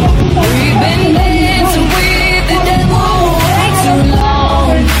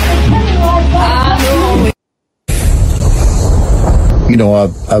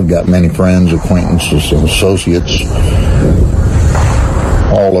 I've got many friends, acquaintances, and associates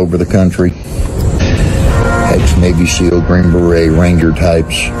all over the country. Ex-Navy SEAL, Green Beret, Ranger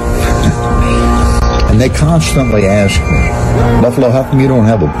types. And they constantly ask me, Buffalo, how come you don't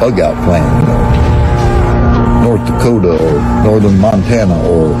have a bug-out plan? North Dakota or northern Montana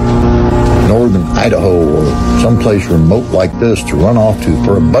or northern Idaho or someplace remote like this to run off to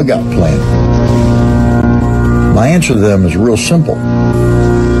for a bug-out plan. My answer to them is real simple.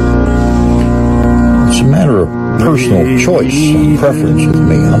 It's a matter of personal choice and preference with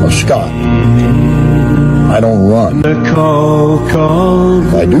me. I'm a Scot. I don't run.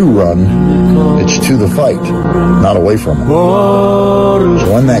 If I do run, it's to the fight, not away from it.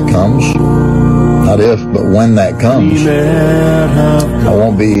 So when that comes, not if, but when that comes, I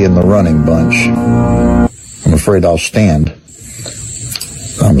won't be in the running bunch. I'm afraid I'll stand.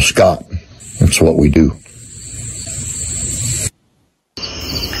 I'm a Scot. That's what we do.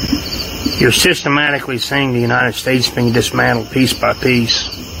 You're systematically seeing the United States being dismantled piece by piece.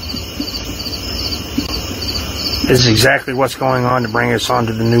 This is exactly what's going on to bring us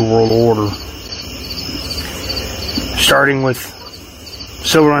onto the New World Order. Starting with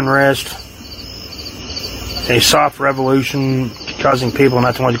civil unrest, a soft revolution causing people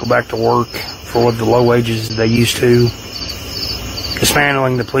not to want to go back to work for the low wages they used to,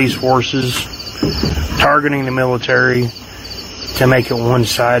 dismantling the police forces, targeting the military to make it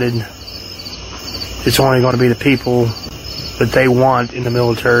one-sided. It's only going to be the people that they want in the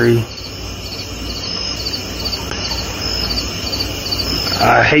military.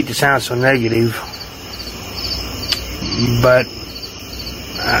 I hate to sound so negative, but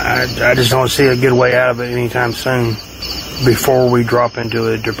I just don't see a good way out of it anytime soon before we drop into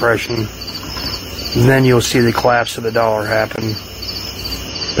a depression. And then you'll see the collapse of the dollar happen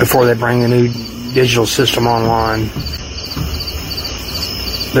before they bring a new digital system online.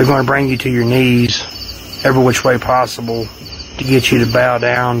 They're going to bring you to your knees every which way possible to get you to bow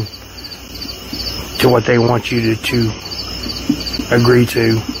down to what they want you to agree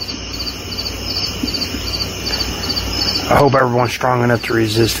to. I hope everyone's strong enough to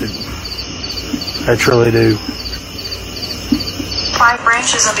resist it. I truly do. 5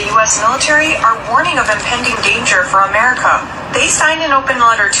 branches of the U.S. military are warning of impending danger for America. They signed an open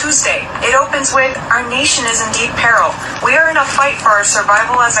letter Tuesday. It opens with, "Our nation is in deep peril. We are in a fight for our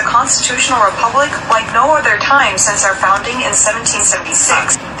survival as a constitutional republic like no other time since our founding in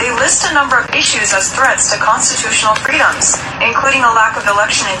 1776. They list a number of issues as threats to constitutional freedoms, including a lack of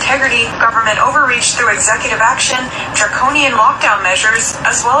election integrity, government overreach through executive action, draconian lockdown measures,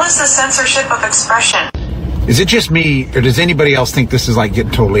 as well as the censorship of expression." Is it just me, or does anybody else think this is like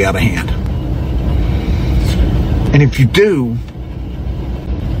getting totally out of hand? And if you do,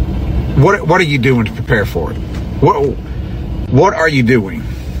 what are you doing to prepare for it? What are you doing?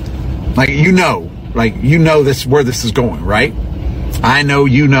 This where this is going, right? I know,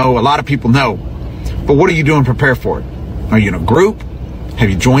 a lot of people know. But what are you doing to prepare for it? Are you in a group? Have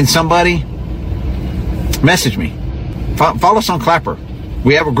you joined somebody? Message me. Follow us on Clapper.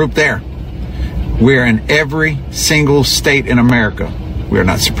 We have a group there. We're in every single state in America. We are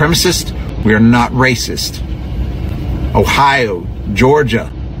not supremacists. We are not racist. Ohio,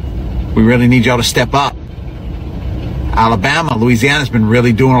 Georgia, we really need y'all to step up. Alabama, Louisiana's been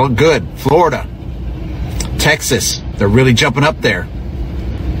really doing good. Florida, Texas, they're really jumping up there.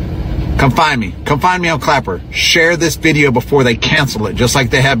 Come find me. Come find me on Clapper. Share this video before they cancel it, just like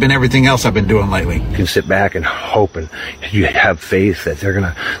they have been everything else I've been doing lately. You can sit back and hope, and you have faith that they're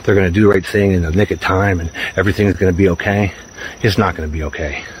gonna do the right thing in the nick of time, and everything's gonna be okay. It's not gonna be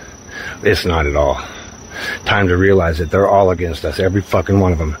okay. It's not at all. Time to realize that they're all against us, every fucking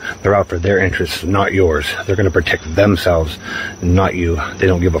one of them. They're out for their interests, not yours. They're gonna protect themselves, not you. They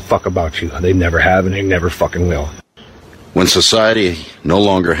don't give a fuck about you. They never have, and they never fucking will. When society no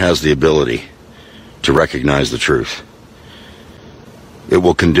longer has the ability to recognize the truth, it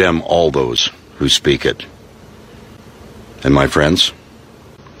will condemn all those who speak it. And my friends,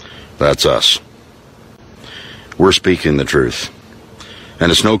 that's us. We're speaking the truth.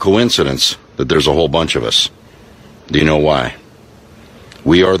 And it's no coincidence that there's a whole bunch of us. Do you know why?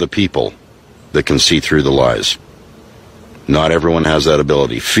 We are the people that can see through the lies. Not everyone has that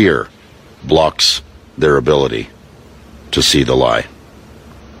ability. Fear blocks their ability to see the lie.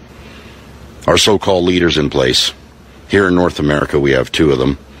 Our so-called leaders in place. Here in North America, we have two of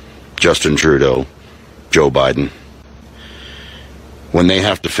them, Justin Trudeau, Joe Biden. When they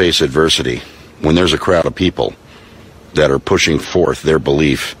have to face adversity, when there's a crowd of people that are pushing forth their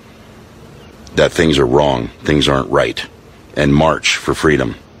belief that things are wrong, things aren't right, and march for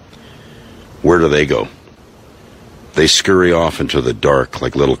freedom, where do they go? They scurry off into the dark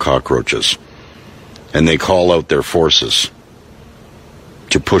like little cockroaches, and they call out their forces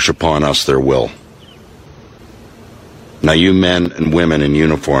to push upon us their will. Now, you men and women in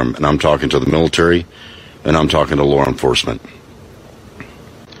uniform, and I'm talking to the military, and I'm talking to law enforcement,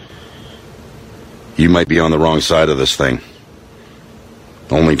 you might be on the wrong side of this thing.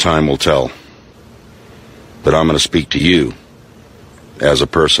 Only time will tell. But I'm going to speak to you as a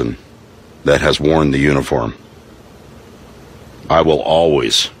person that has worn the uniform. I will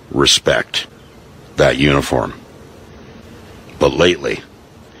always respect that uniform. But lately,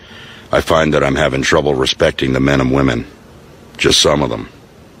 I find that I'm having trouble respecting the men and women, just some of them,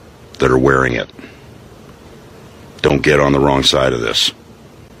 that are wearing it. Don't get on the wrong side of this.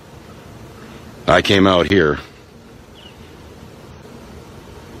 I came out here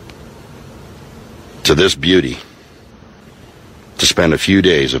to this beauty to spend a few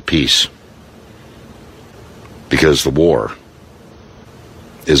days of peace, because the war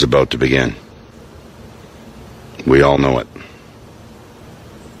is about to begin. We all know it.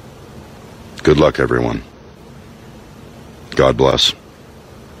 Good luck, everyone. God bless.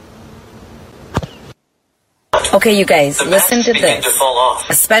 Okay, you guys, listen to this.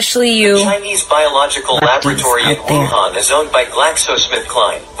 Especially you. The Chinese biological laboratory in Wuhan is owned by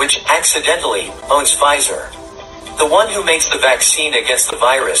GlaxoSmithKline, which accidentally owns Pfizer. The one who makes the vaccine against the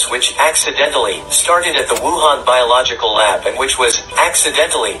virus, which accidentally started at the Wuhan Biological Lab and which was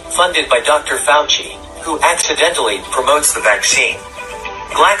accidentally funded by Dr. Fauci, who accidentally promotes the vaccine.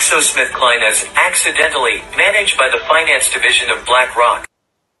 GlaxoSmithKline is accidentally managed by the finance division of BlackRock.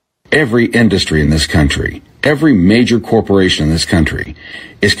 Every industry in this country, every major corporation in this country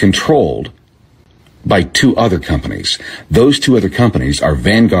is controlled by two other companies. Those two other companies are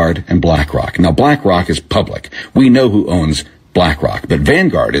Vanguard and BlackRock. Now, BlackRock is public. We know who owns BlackRock, but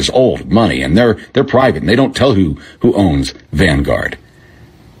Vanguard is old money, and they're private, and they don't tell who owns Vanguard.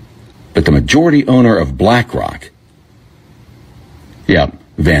 But the majority owner of BlackRock,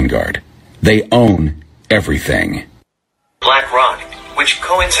 Vanguard, they own everything. BlackRock, which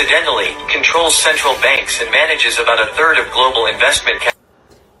coincidentally controls central banks and manages about a third of global investment capital.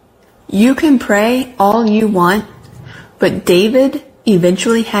 You can pray all you want, but David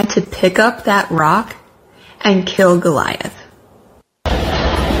eventually had to pick up that rock and kill Goliath.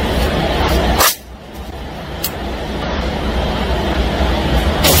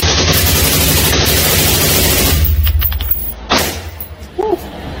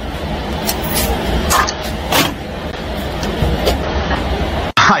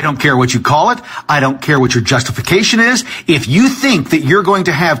 I don't care what you call it. I don't care what your justification is. If you think that you're going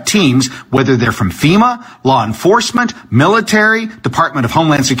to have teams, whether they're from FEMA, law enforcement, military, Department of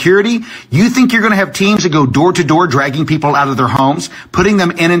Homeland Security, you think you're going to have teams that go door to door dragging people out of their homes, putting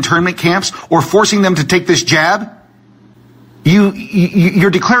them in internment camps, or forcing them to take this jab? You're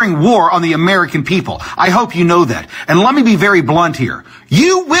declaring war on the American people. I hope you know that. And let me be very blunt here.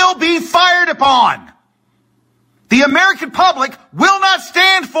 You will be fired upon. The American public will not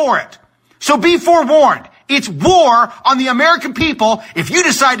stand for it. So be forewarned. It's war on the American people if you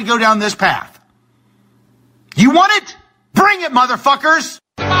decide to go down this path. You want it? Bring it, motherfuckers!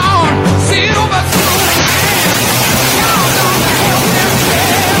 Come on!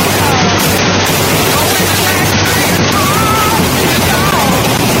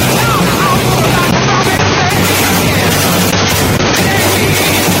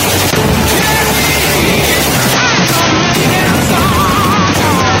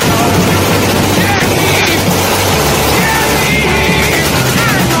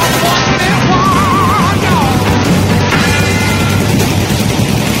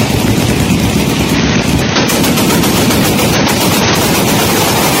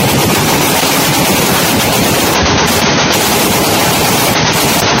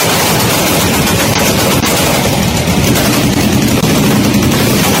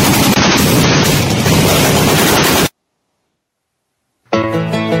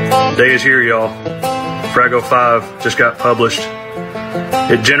 Day is here, y'all. Frago 5 just got published.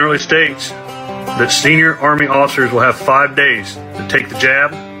 It generally states that senior Army officers will have 5 days to take the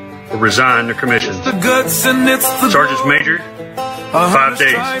jab or resign their commission. Sergeants Major, 5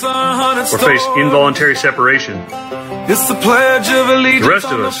 days, or face involuntary separation. The rest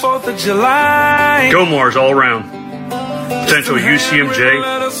of us, GOMARs all around. Potential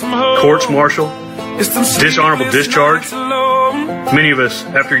UCMJ, courts martial, dishonorable discharge. Many of us,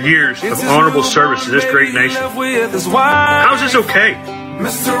 after years of honorable service to this great nation. How is this okay?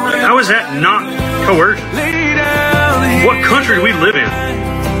 How is that not coercion? What country do we live in?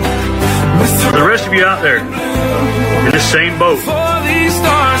 For the rest of you out there, in this same boat,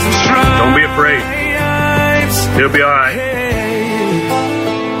 don't be afraid. It'll be alright.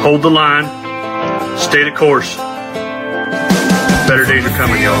 Hold the line. Stay the course. Better days are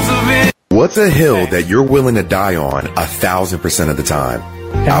coming, y'all. What's a hill that you're willing to die on 1,000% of the time?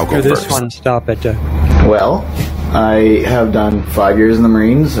 I'll go After this first. one, stop it. Well, I have done 5 years in the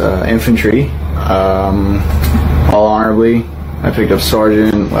Marines, infantry, all honorably. I picked up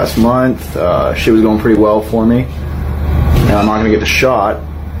sergeant last month. Shit was going pretty well for me. And I'm not going to get the shot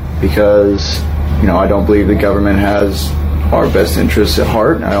because, I don't believe the government has our best interests at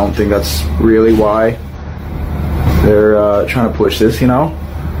heart. I don't think that's really why they're trying to push this, So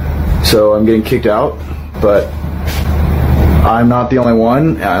I'm getting kicked out, but I'm not the only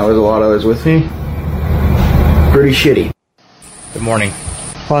one. There's a lot of others with me. Pretty shitty. Good morning.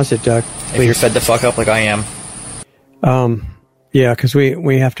 Pause it, Doug. If you're fed the fuck up like I am. Yeah, because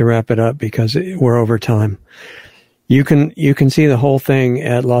we have to wrap it up because we're over time. You can see the whole thing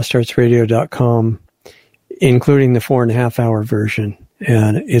at lostartsradio.com, including the 4.5 hour version,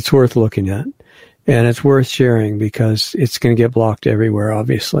 and it's worth looking at. And it's worth sharing because it's going to get blocked everywhere,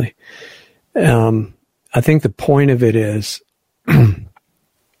 obviously. I think the point of it is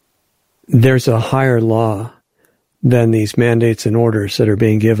there's a higher law than these mandates and orders that are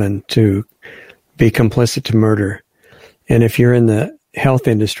being given to be complicit to murder. And if you're in the health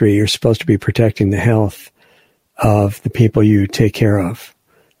industry, you're supposed to be protecting the health of the people you take care of,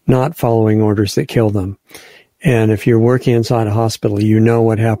 not following orders that kill them. And if you're working inside a hospital, you know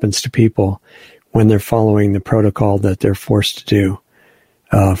what happens to people when they're following the protocol that they're forced to do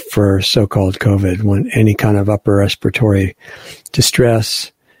for so-called COVID, when any kind of upper respiratory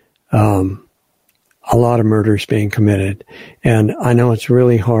distress, a lot of murders being committed. And I know it's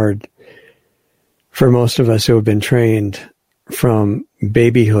really hard for most of us who have been trained from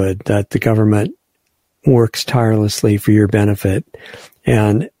babyhood that the government works tirelessly for your benefit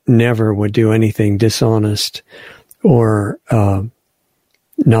and never would do anything dishonest or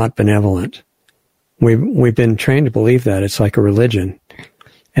not benevolent. We've been trained to believe that. It's like a religion.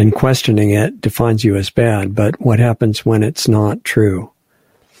 And questioning it defines you as bad. But what happens when it's not true?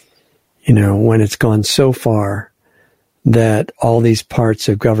 When it's gone so far that all these parts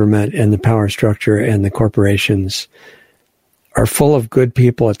of government and the power structure and the corporations are full of good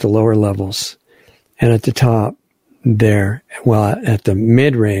people at the lower levels. And at the top, at the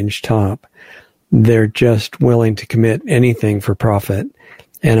mid-range top, they're just willing to commit anything for profit.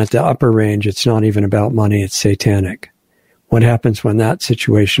 And at the upper range, it's not even about money, it's satanic. What happens when that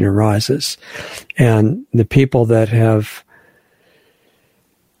situation arises? And the people that have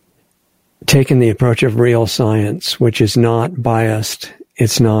taken the approach of real science, which is not biased,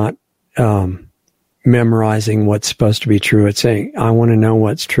 it's not memorizing what's supposed to be true. It's saying, I want to know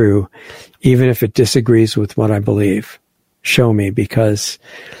what's true, even if it disagrees with what I believe. Show me, because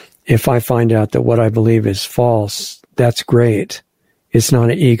if I find out that what I believe is false, that's great. It's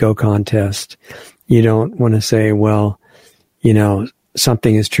not an ego contest. You don't want to say, well,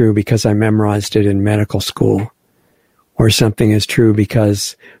 something is true because I memorized it in medical school, or something is true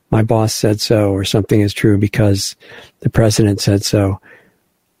because my boss said so, or something is true because the president said so.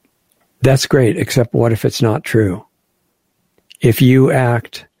 That's great, except what if it's not true? If you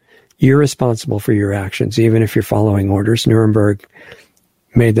act you're responsible for your actions, even if you're following orders. Nuremberg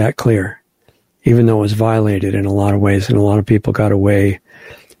made that clear, even though it was violated in a lot of ways, and a lot of people got away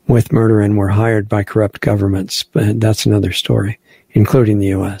with murder and were hired by corrupt governments. But that's another story, including the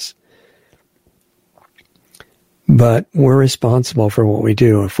U.S. But we're responsible for what we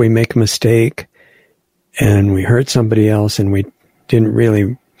do. If we make a mistake and we hurt somebody else and we didn't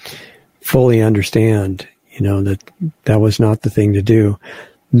really fully understand, that was not the thing to do,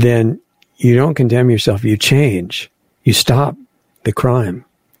 then you don't condemn yourself. You change. You stop the crime.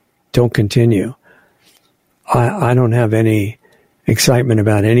 Don't continue. I don't have any excitement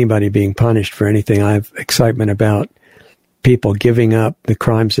about anybody being punished for anything. I have excitement about people giving up the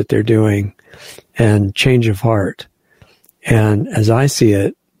crimes that they're doing and change of heart. And as I see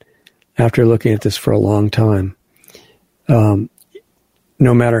it, after looking at this for a long time, no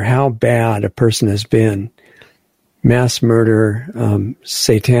matter how bad a person has been, mass murder,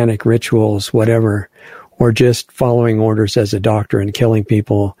 satanic rituals, whatever, or just following orders as a doctor and killing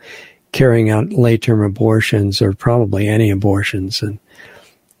people, carrying out late-term abortions, or probably any abortions, and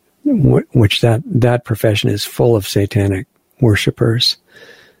which that profession is full of satanic worshipers.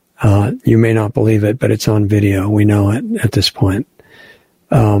 You may not believe it, but it's on video. We know it at this point.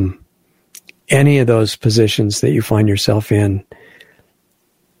 Any of those positions that you find yourself in,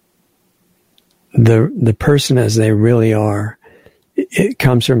 the person as they really are, it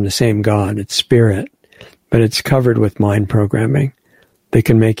comes from the same God. It's spirit, but it's covered with mind programming that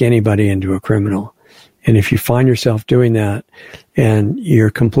can make anybody into a criminal. And if you find yourself doing that and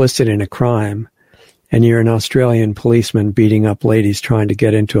you're complicit in a crime, and you're an Australian policeman beating up ladies trying to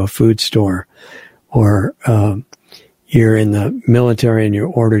get into a food store, or you're in the military and you're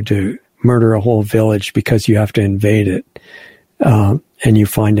ordered to murder a whole village because you have to invade it, and you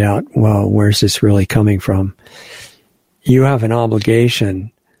find out, well, where's this really coming from? You have an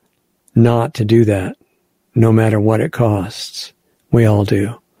obligation not to do that, no matter what it costs. We all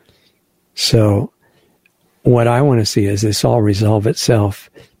do. So what I want to see is this all resolve itself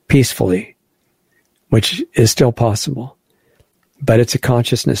peacefully, which is still possible, but it's a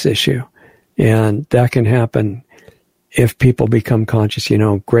consciousness issue. And that can happen if people become conscious.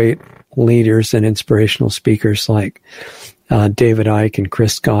 Great leaders and inspirational speakers like David Icke and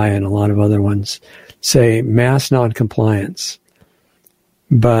Chris Guy and a lot of other ones say mass noncompliance.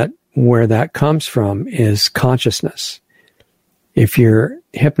 But where that comes from is consciousness. If you're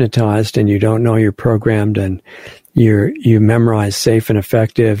hypnotized and you don't know you're programmed, and you memorize safe and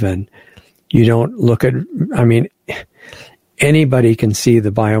effective, and you don't look at, anybody can see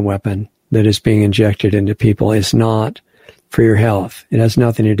the bioweapon that is being injected into people is not for your health. It has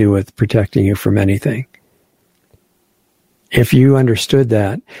nothing to do with protecting you from anything. If you understood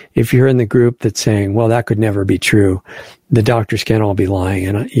that, if you're in the group that's saying, well, that could never be true, the doctors can't all be lying,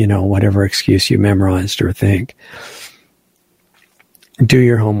 and, whatever excuse you memorized or think, do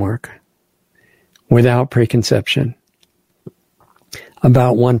your homework without preconception.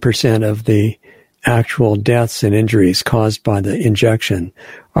 About 1% of the actual deaths and injuries caused by the injection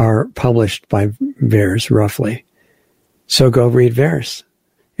are published by VAERS, roughly. So go read VAERS.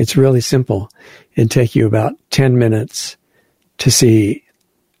 It's really simple. It'd take you about 10 minutes to see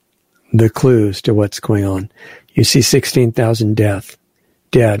the clues to what's going on. You see 16,000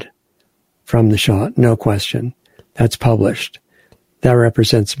 dead from the shot, no question. That's published. That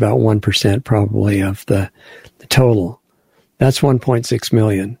represents about 1% probably of the total. That's 1.6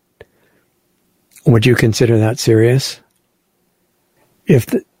 million. Would you consider that serious? If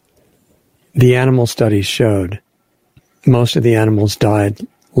the animal studies showed most of the animals died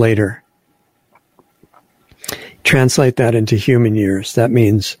later. Translate that into human years. That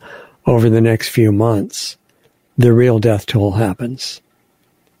means over the next few months, the real death toll happens.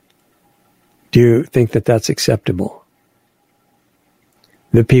 Do you think that that's acceptable?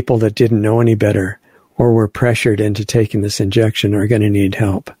 The people that didn't know any better or were pressured into taking this injection are going to need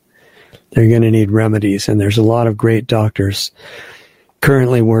help. They're going to need remedies, and there's a lot of great doctors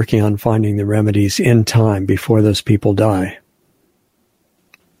currently working on finding the remedies in time before those people die.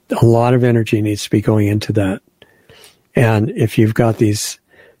 A lot of energy needs to be going into that. And if you've got these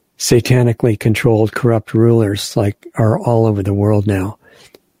satanically controlled, corrupt rulers like are all over the world now,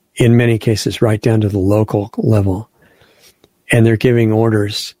 in many cases right down to the local level, and they're giving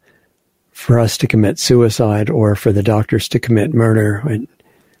orders for us to commit suicide or for the doctors to commit murder, and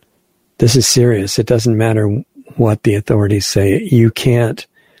this is serious. It doesn't matter what the authorities say. You can't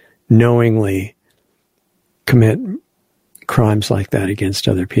knowingly commit crimes like that against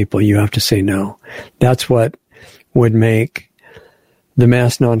other people. You have to say no. That's what would make the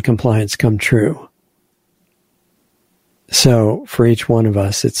mass noncompliance come true. So for each one of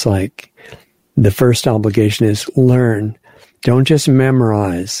us, it's like the first obligation is learn. Don't just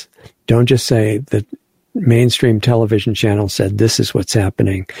memorize. Don't just say the mainstream television channel said this is what's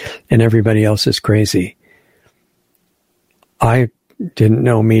happening and everybody else is crazy. I didn't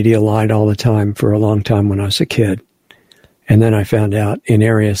know media lied all the time for a long time when I was a kid. And then I found out in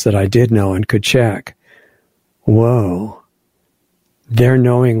areas that I did know and could check, whoa, they're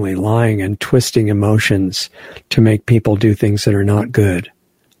knowingly lying and twisting emotions to make people do things that are not good.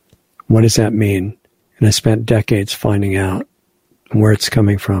 What does that mean? And I spent decades finding out where it's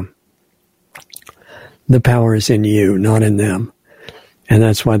coming from. The power is in you, not in them. And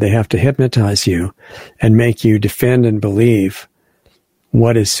that's why they have to hypnotize you and make you defend and believe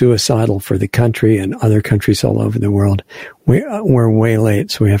what is suicidal for the country and other countries all over the world. We're way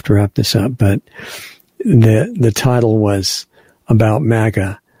late, so we have to wrap this up. But the title was about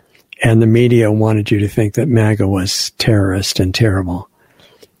MAGA, and the media wanted you to think that MAGA was terrorist and terrible.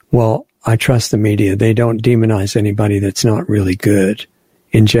 Well, I trust the media. They don't demonize anybody that's not really good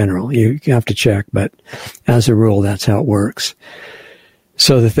in general. You have to check, but as a rule, that's how it works.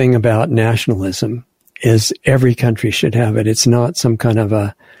 So the thing about nationalism is every country should have it. It's not some kind of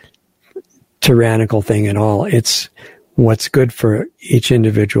a tyrannical thing at all. It's what's good for each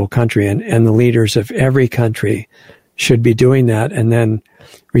individual country. And the leaders of every country should be doing that and then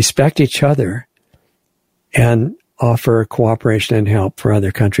respect each other and offer cooperation and help for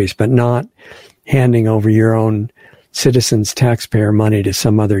other countries, but not handing over your own citizens' taxpayer money to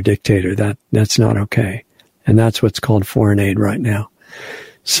some other dictator. That's not okay. And that's what's called foreign aid right now.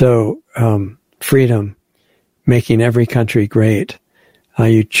 So, freedom, making every country great.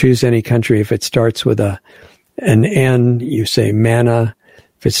 You choose any country. If it starts with an N, you say mana.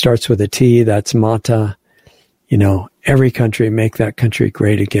 If it starts with a T, that's mata. Every country, make that country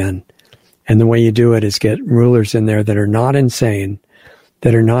great again. And the way you do it is get rulers in there that are not insane,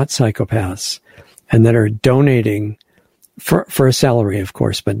 that are not psychopaths, and that are donating for a salary, of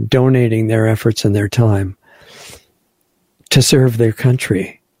course, but donating their efforts and their time to serve their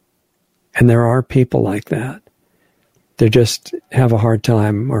country. And there are people like that. They just have a hard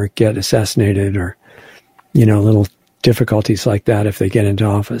time or get assassinated or, little difficulties like that if they get into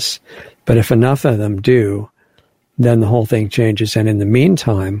office. But if enough of them do, then the whole thing changes. And in the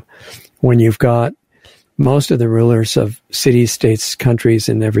meantime, when you've got most of the rulers of cities, states, countries,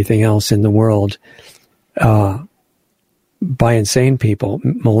 and everything else in the world by insane people,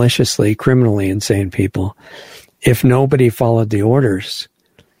 maliciously, criminally insane people, if nobody followed the orders,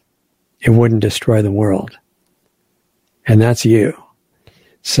 it wouldn't destroy the world. And that's you.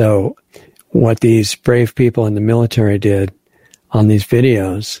 So what these brave people in the military did on these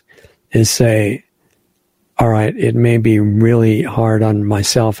videos is say, all right, it may be really hard on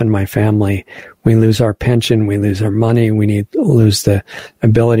myself and my family. We lose our pension, we lose our money, we lose the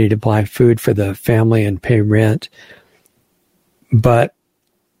ability to buy food for the family and pay rent. But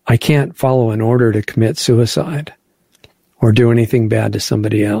I can't follow an order to commit suicide or do anything bad to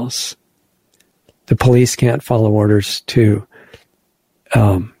somebody else. The police can't follow orders to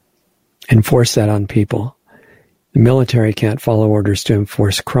enforce that on people. The military can't follow orders to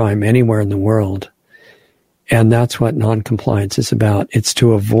enforce crime anywhere in the world. And that's what noncompliance is about. It's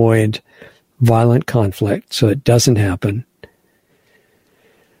to avoid violent conflict so it doesn't happen.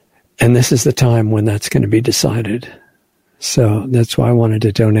 And this is the time when that's going to be decided. So that's why I wanted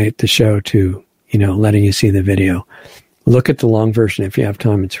to donate the show to, letting you see the video. Look at the long version if you have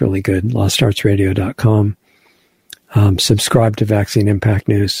time. It's really good. LostArtsRadio.com. Subscribe to Vaccine Impact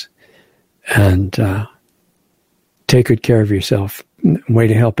News. And take good care of yourself. Way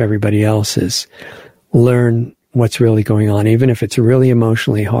to help everybody else is learn what's really going on. Even if it's really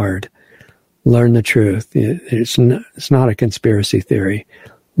emotionally hard, learn the truth. It's not a conspiracy theory.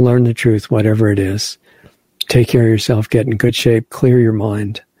 Learn the truth, whatever it is. Take care of yourself, get in good shape, clear your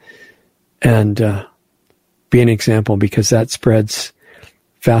mind, and be an example, because that spreads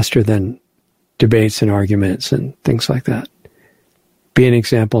faster than debates and arguments and things like that. Be an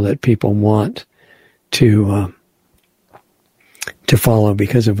example that people want to follow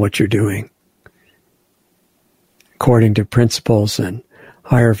because of what you're doing, according to principles and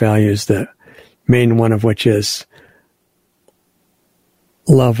higher values, the main one of which is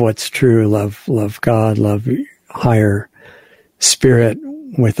love what's true, love God, love higher spirit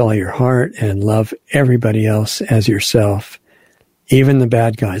with all your heart, and love everybody else as yourself, even the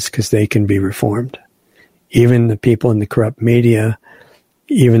bad guys, because they can be reformed. Even the people in the corrupt media,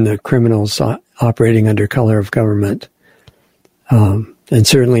 even the criminals operating under color of government, and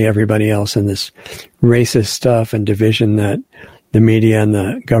certainly everybody else in this racist stuff and division that the media and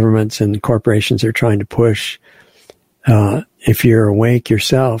the governments and corporations are trying to push. If you're awake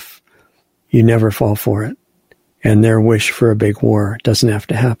yourself, you never fall for it. And their wish for a big war doesn't have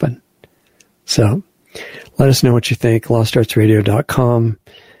to happen. So let us know what you think. LostArtsRadio.com.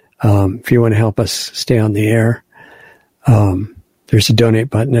 If you want to help us stay on the air, there's a donate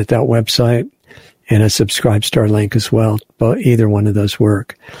button at that website and a subscribe star link as well. But either one of those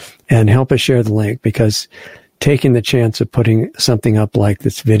work. And help us share the link, because taking the chance of putting something up like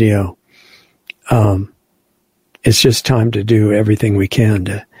this video, it's just time to do everything we can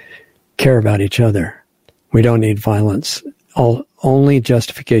to care about each other. We don't need violence. Only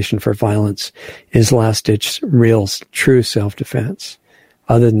justification for violence is last-ditch, real, true self-defense.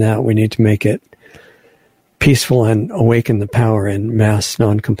 Other than that, we need to make it peaceful and awaken the power in mass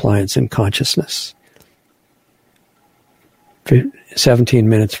non-compliance and consciousness. 17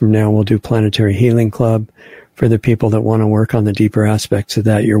 minutes from now, we'll do Planetary Healing Club. For the people that want to work on the deeper aspects of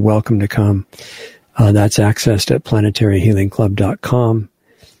that, you're welcome to come. That's accessed at planetaryhealingclub.com.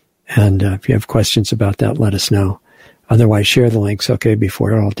 And if you have questions about that, let us know. Otherwise, share the links, okay,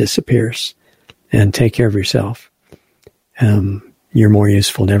 before it all disappears. And take care of yourself. You're more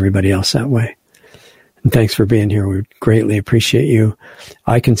useful to everybody else that way. And thanks for being here. We greatly appreciate you.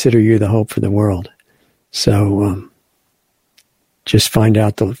 I consider you the hope for the world. So just find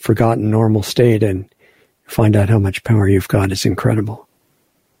out the forgotten normal state and find out how much power you've got. Is incredible.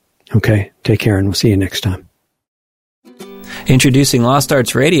 Okay, take care, and we'll see you next time. Introducing Lost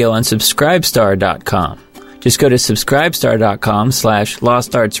Arts Radio on Subscribestar.com. Just go to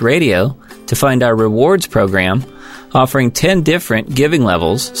Subscribestar.com/LostArtsRadio to find our rewards program, offering 10 different giving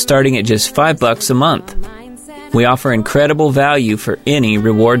levels starting at just $5 a month. We offer incredible value for any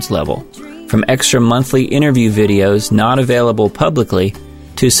rewards level, from extra monthly interview videos not available publicly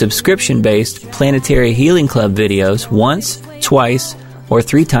to subscription-based Planetary Healing Club videos once, twice, or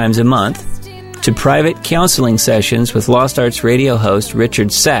 3 times a month, to private counseling sessions with Lost Arts Radio host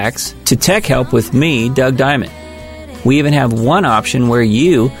Richard Sachs, to tech help with me, Doug Diamond. We even have one option where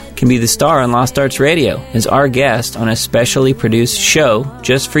you can be the star on Lost Arts Radio as our guest on a specially produced show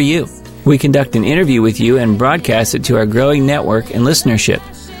just for you. We conduct an interview with you and broadcast it to our growing network and listenership.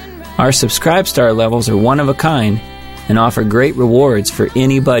 Our Subscribe Star levels are one of a kind and offer great rewards for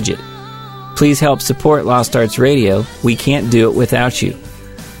any budget. Please help support Lost Arts Radio. We can't do it without you.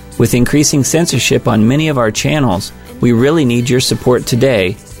 With increasing censorship on many of our channels, we really need your support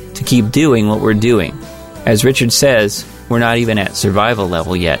today to keep doing what we're doing. As Richard says, we're not even at survival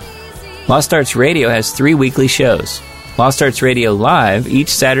level yet. Lost Arts Radio has 3 weekly shows. Lost Arts Radio Live each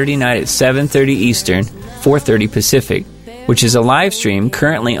Saturday night at 7:30 Eastern, 4:30 Pacific, which is a live stream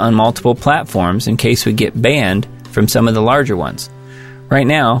currently on multiple platforms in case we get banned from some of the larger ones. Right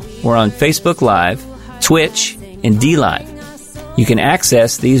now, we're on Facebook Live, Twitch, and DLive. You can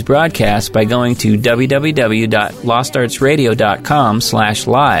access these broadcasts by going to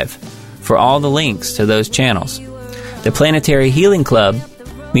www.lostartsradio.com/live for all the links to those channels. The Planetary Healing Club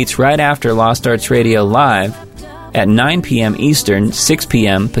meets right after Lost Arts Radio Live at 9 p.m. Eastern, 6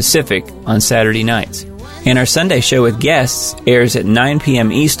 p.m. Pacific on Saturday nights. And our Sunday show with guests airs at 9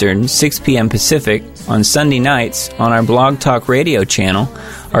 p.m. Eastern, 6 p.m. Pacific on Sunday nights on our Blog Talk Radio channel,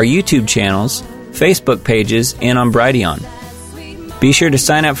 our YouTube channels, Facebook pages, and on Brighteon. Be sure to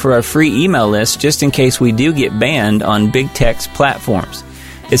sign up for our free email list just in case we do get banned on big tech's platforms.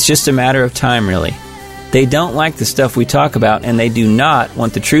 It's just a matter of time, really. They don't like the stuff we talk about, and they do not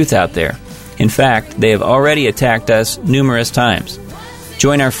want the truth out there. In fact, they have already attacked us numerous times.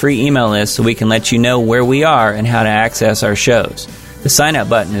 Join our free email list so we can let you know where we are and how to access our shows. The sign-up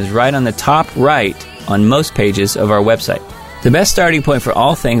button is right on the top right on most pages of our website. The best starting point for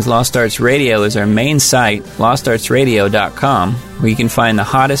all things Lost Arts Radio is our main site, LostArtsRadio.com, where you can find the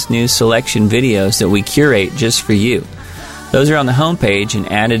hottest news selection videos that we curate just for you. Those are on the homepage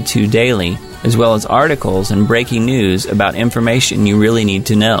and added to daily, as well as articles and breaking news about information you really need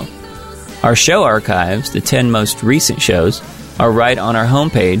to know. Our show archives, the 10 most recent shows, are right on our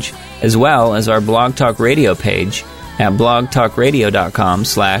homepage, as well as our Blog Talk Radio page at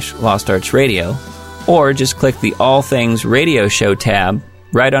blogtalkradio.com/LostArtsRadio, or just click the All Things Radio Show tab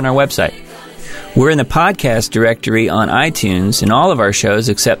right on our website. We're in the podcast directory on iTunes, and all of our shows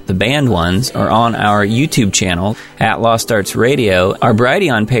except the banned ones are on our YouTube channel at Lost Arts Radio. Our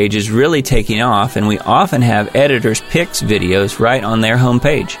Brighteon page is really taking off, and we often have editors' picks videos right on their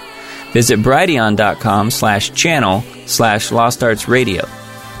homepage. Visit brighteon.com/channel/LostArtsRadio.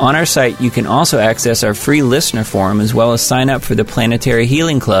 On our site, you can also access our free listener forum as well as sign up for the Planetary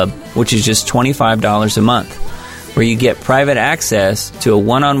Healing Club, which is just $25 a month, where you get private access to a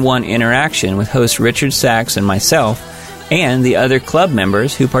one-on-one interaction with host Richard Sachs and myself and the other club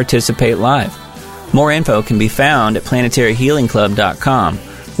members who participate live. More info can be found at planetaryhealingclub.com.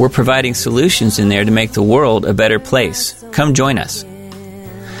 We're providing solutions in there to make the world a better place. Come join us.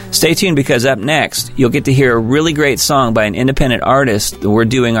 Stay tuned, because up next, you'll get to hear a really great song by an independent artist that we're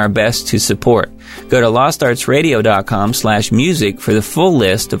doing our best to support. Go to lostartsradio.com/music for the full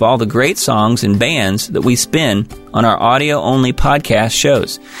list of all the great songs and bands that we spin on our audio-only podcast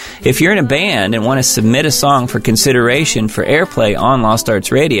shows. If you're in a band and want to submit a song for consideration for airplay on Lost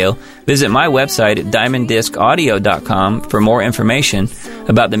Arts Radio, visit my website at diamonddiscaudio.com for more information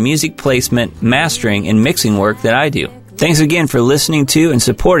about the music placement, mastering, and mixing work that I do. Thanks again for listening to and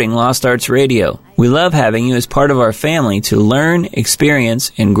supporting Lost Arts Radio. We love having you as part of our family to learn,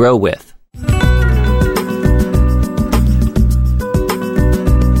 experience, and grow with.